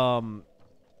 I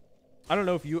don't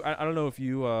know if you. I don't know if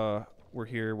you were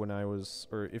here when I was,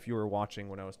 or if you were watching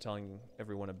when I was telling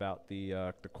everyone about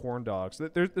the corn dogs.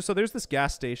 There's this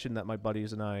gas station that my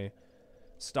buddies and I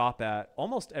stop at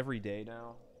almost every day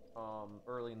now,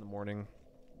 early in the morning.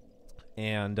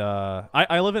 And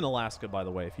I live in Alaska, by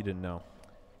the way, if you didn't know.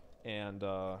 And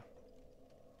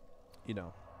you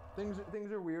know,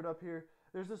 things are weird up here.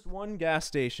 There's this one gas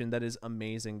station that is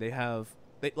amazing. They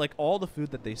like all the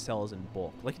food that they sell is in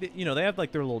bulk. Like they have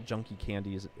like their little junky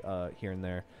candies here and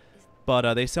there,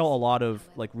 but they sell a lot of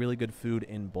like really good food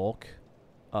in bulk,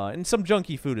 and some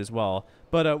junky food as well.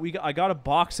 But I got a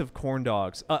box of corn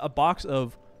dogs, a box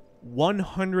of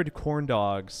 100 corn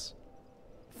dogs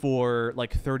for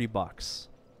like $30.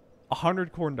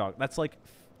 100 corn dogs. That's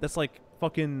like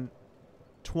fucking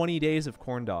 20 days of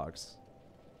corn dogs.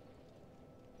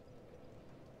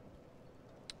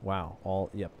 Wow.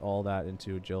 All that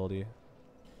into agility.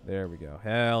 There we go.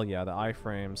 Hell yeah, the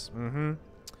iframes.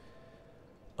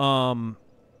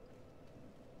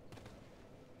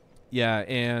 Yeah,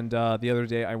 and the other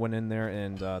day I went in there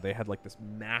and they had like this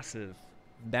massive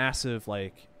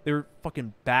like they were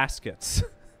fucking baskets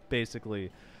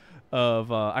basically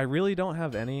of I really don't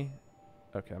have any.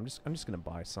 Okay, I'm just going to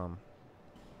buy some.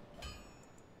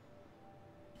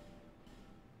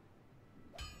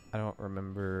 I don't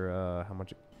remember how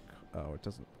much oh, it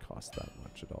doesn't cost that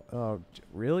much at all. Oh,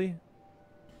 really?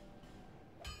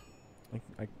 I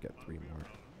can get 3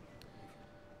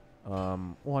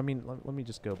 more. Well, I mean, let me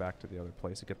just go back to the other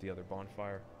place and get the other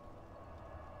bonfire.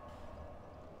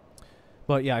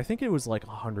 But yeah, I think it was like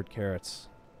 100 carrots.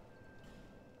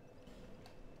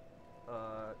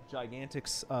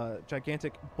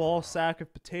 Gigantic ball sack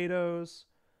of potatoes.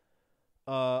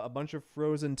 A bunch of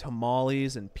frozen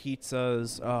tamales and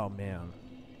pizzas. Oh man,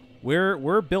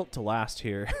 we're built to last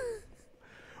here.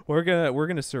 we're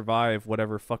gonna survive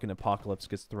whatever fucking apocalypse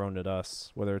gets thrown at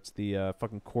us. Whether it's the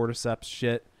fucking cordyceps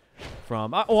shit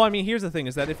from. Well, I mean, here's the thing: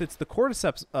 is that if it's the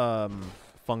cordyceps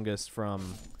fungus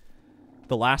from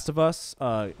The Last of Us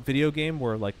video game,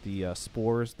 where like the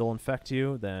spores they'll infect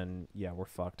you, then yeah, we're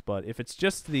fucked. But if it's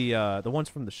just the ones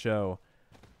from the show,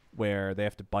 where they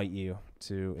have to bite you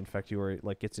to infect you, or it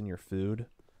like gets in your food,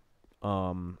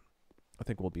 I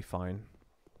think we'll be fine.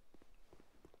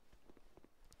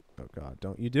 Oh god,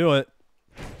 don't you do it.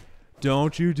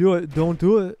 Don't you do it. Don't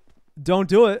do it. Don't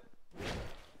do it.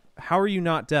 How are you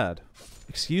not dead?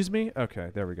 Excuse me? Okay,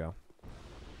 there we go.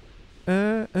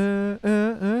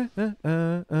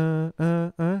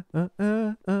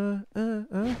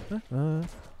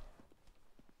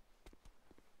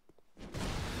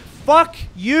 Fuck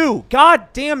you!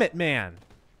 God damn it, man!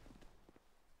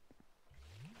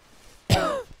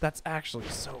 That's actually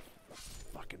so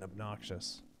fucking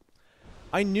obnoxious.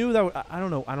 I knew that. I don't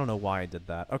know why I did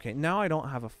that. Okay, now I don't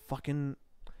have a fucking.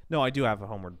 No, I do have a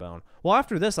homeward bone. Well,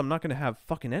 after this, I'm not gonna have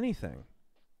fucking anything.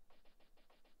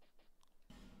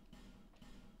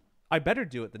 I better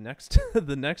do it the next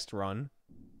the next run.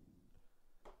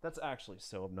 That's actually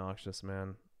so obnoxious,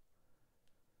 man.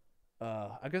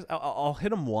 I guess I'll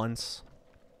hit him once.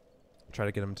 Try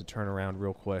to get him to turn around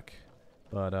real quick.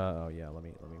 But oh yeah, let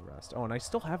me rest. Oh, and I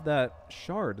still have that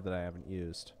shard that I haven't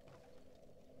used.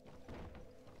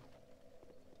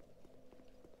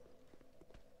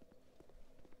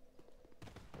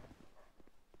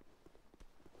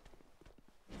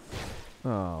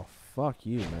 Oh, fuck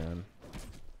you, man.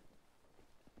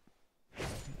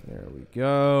 There we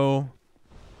go.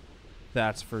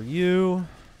 That's for you.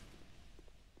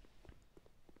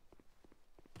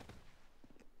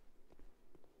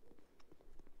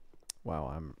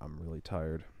 Wow, I'm really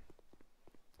tired.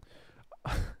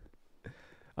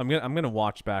 I'm gonna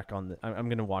watch back on the. I'm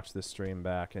gonna watch this stream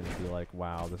back and be like,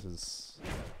 wow, this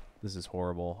is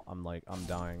horrible. I'm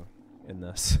dying in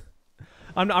this.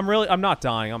 I'm not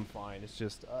dying. I'm fine. It's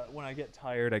just when I get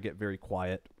tired, I get very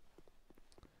quiet.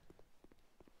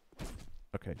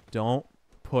 Okay, don't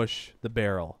push the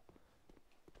barrel.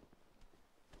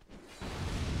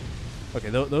 Okay,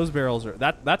 those barrels are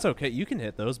that's okay. You can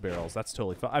hit those barrels. That's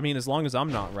totally fine. I mean, as long as I'm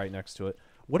not right next to it.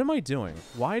 What am I doing?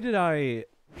 Why did I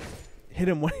hit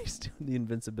him when he's doing the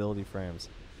invincibility frames?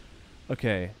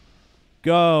 Okay,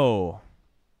 go.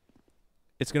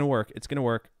 It's gonna work. It's gonna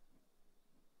work.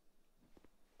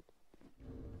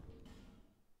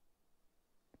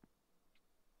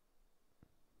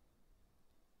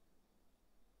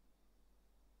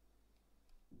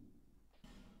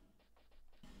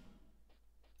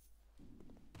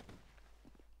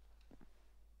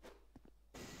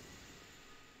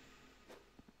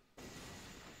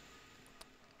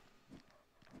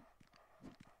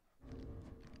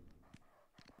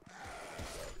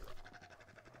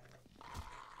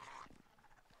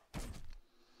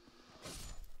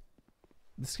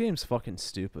 This game's fucking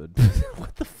stupid.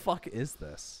 What the fuck is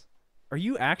this? Are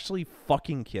you actually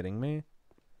fucking kidding me?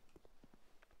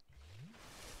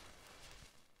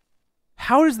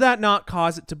 How does that not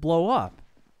cause it to blow up?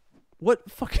 What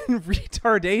fucking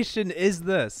retardation is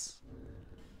this?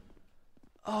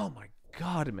 Oh my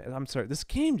god, man. I'm sorry. This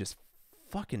game just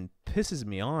fucking pisses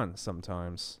me on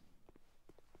sometimes.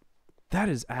 That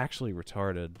is actually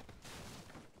retarded.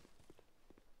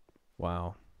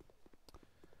 Wow.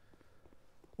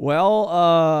 Well,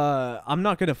 I'm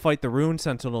not gonna fight the Rune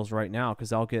Sentinels right now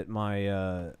because I'll get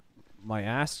my my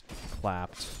ass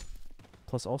clapped.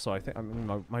 Plus, also, I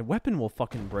mean, my weapon will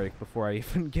fucking break before I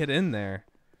even get in there.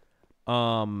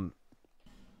 Before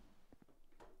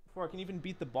I can even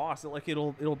beat the boss, like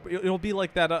it'll be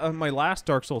like that on my last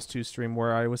Dark Souls 2 stream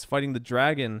where I was fighting the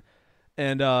dragon,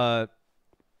 and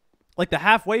like the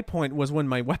halfway point was when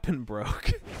my weapon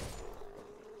broke.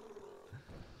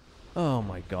 Oh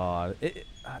my god,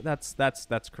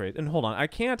 that's great. And hold on, I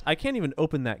can't even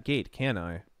open that gate, can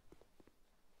I?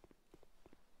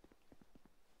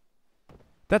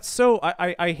 That's so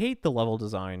I hate the level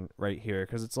design right here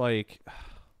because it's like,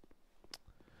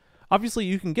 obviously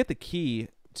you can get the key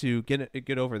to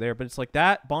get over there, but it's like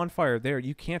that bonfire there,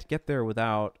 you can't get there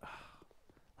without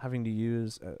having to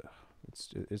use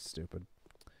it's stupid.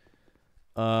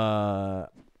 Let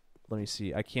me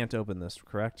see. I can't open this,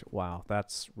 correct? Wow,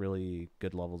 that's really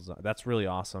good level design. That's really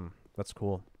awesome. That's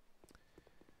cool.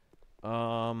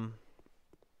 I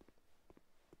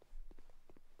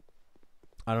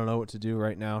don't know what to do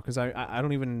right now because I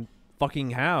don't even fucking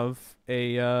have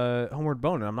a homeward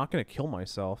bone, and I'm not gonna kill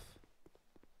myself.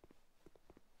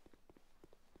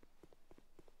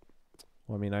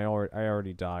 Well, I mean, I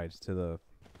already died to the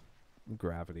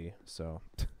gravity, so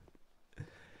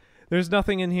there's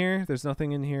nothing in here. There's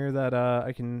nothing in here that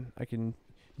I can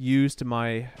use to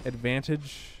my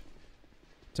advantage,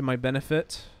 to my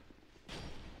benefit.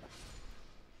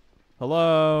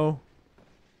 Hello?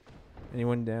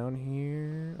 Anyone down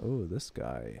here? Oh, this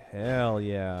guy. Hell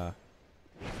yeah.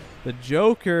 The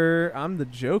Joker. I'm the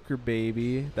Joker,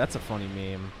 baby. That's a funny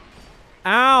meme.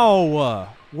 Ow!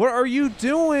 What are you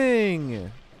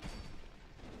doing?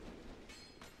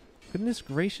 Goodness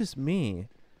gracious me.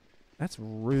 That's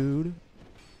rude.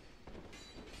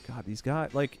 God, these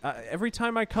guys, like, every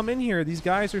time I come in here, these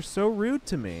guys are so rude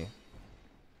to me.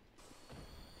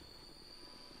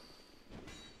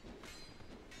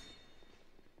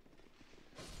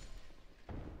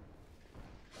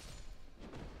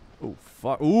 Oh,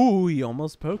 fuck. Ooh, he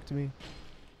almost poked me.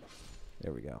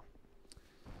 There we go.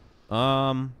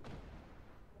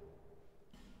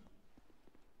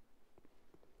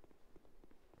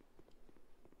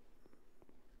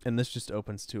 And this just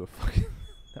opens to a fucking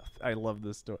I love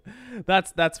this door.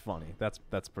 That's funny.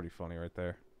 That's pretty funny right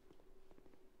there.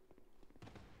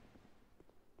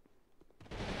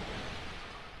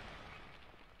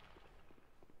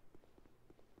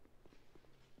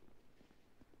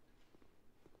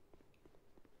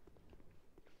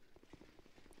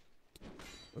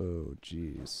 Oh,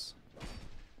 jeez.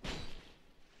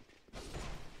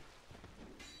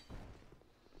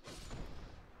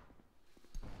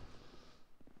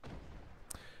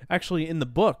 Actually, in the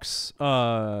books,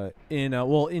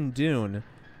 in Dune,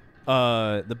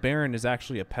 the Baron is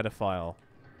actually a pedophile.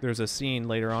 There's a scene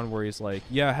later on where he's like,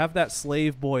 "Yeah, have that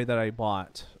slave boy that I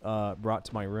brought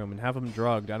to my room and have him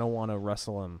drugged. I don't want to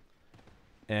wrestle him."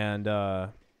 And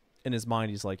in his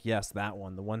mind, he's like, "Yes, that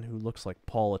one, the one who looks like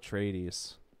Paul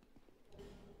Atreides."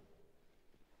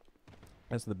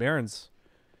 As the Barons,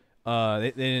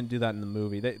 they didn't do that in the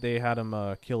movie. They had him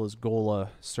kill his Gola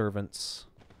servants.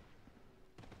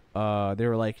 They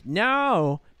were like,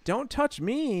 "No, don't touch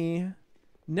me.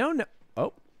 No, no."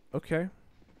 Oh, okay.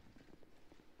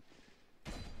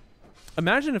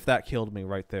 Imagine if that killed me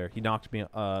right there. He knocked me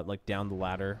like down the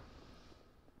ladder.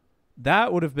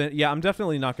 That would have been, yeah, I'm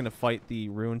definitely not going to fight the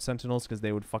Rune Sentinels because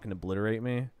they would fucking obliterate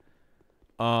me.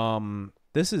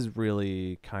 This is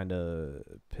really kind of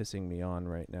pissing me on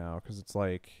right now because it's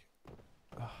like,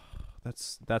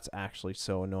 that's actually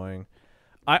so annoying.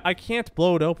 I can't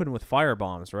blow it open with fire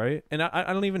bombs, right? And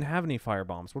I don't even have any fire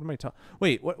bombs. What am I talking?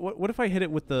 Wait, what if I hit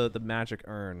it with the magic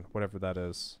urn, whatever that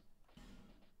is?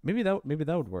 Maybe that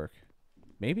would work.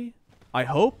 Maybe. I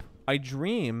hope. I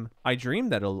dream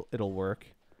that it'll work.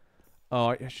 Oh,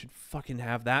 I should fucking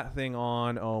have that thing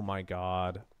on. Oh my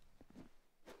god.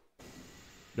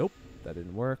 Nope, that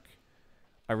didn't work.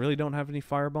 I really don't have any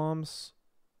fire bombs.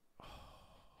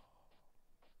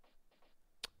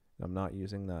 I'm not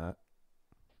using that.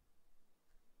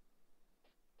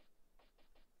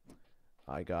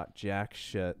 I got jack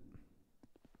shit.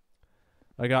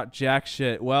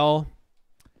 Well,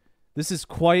 This is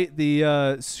quite the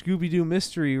Scooby-Doo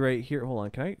mystery right here. Hold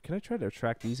on, can I try to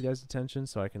attract these guys' attention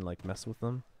so I can like mess with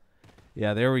them?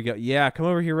 Yeah, there we go. Yeah, come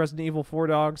over here, Resident Evil 4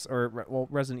 dogs, or well,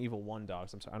 Resident Evil 1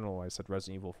 dogs. I'm sorry, I don't know why I said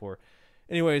Resident Evil 4.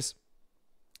 Anyways,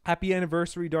 happy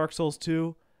anniversary, Dark Souls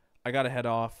 2. I gotta head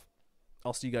off.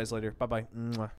 I'll see you guys later. Bye bye.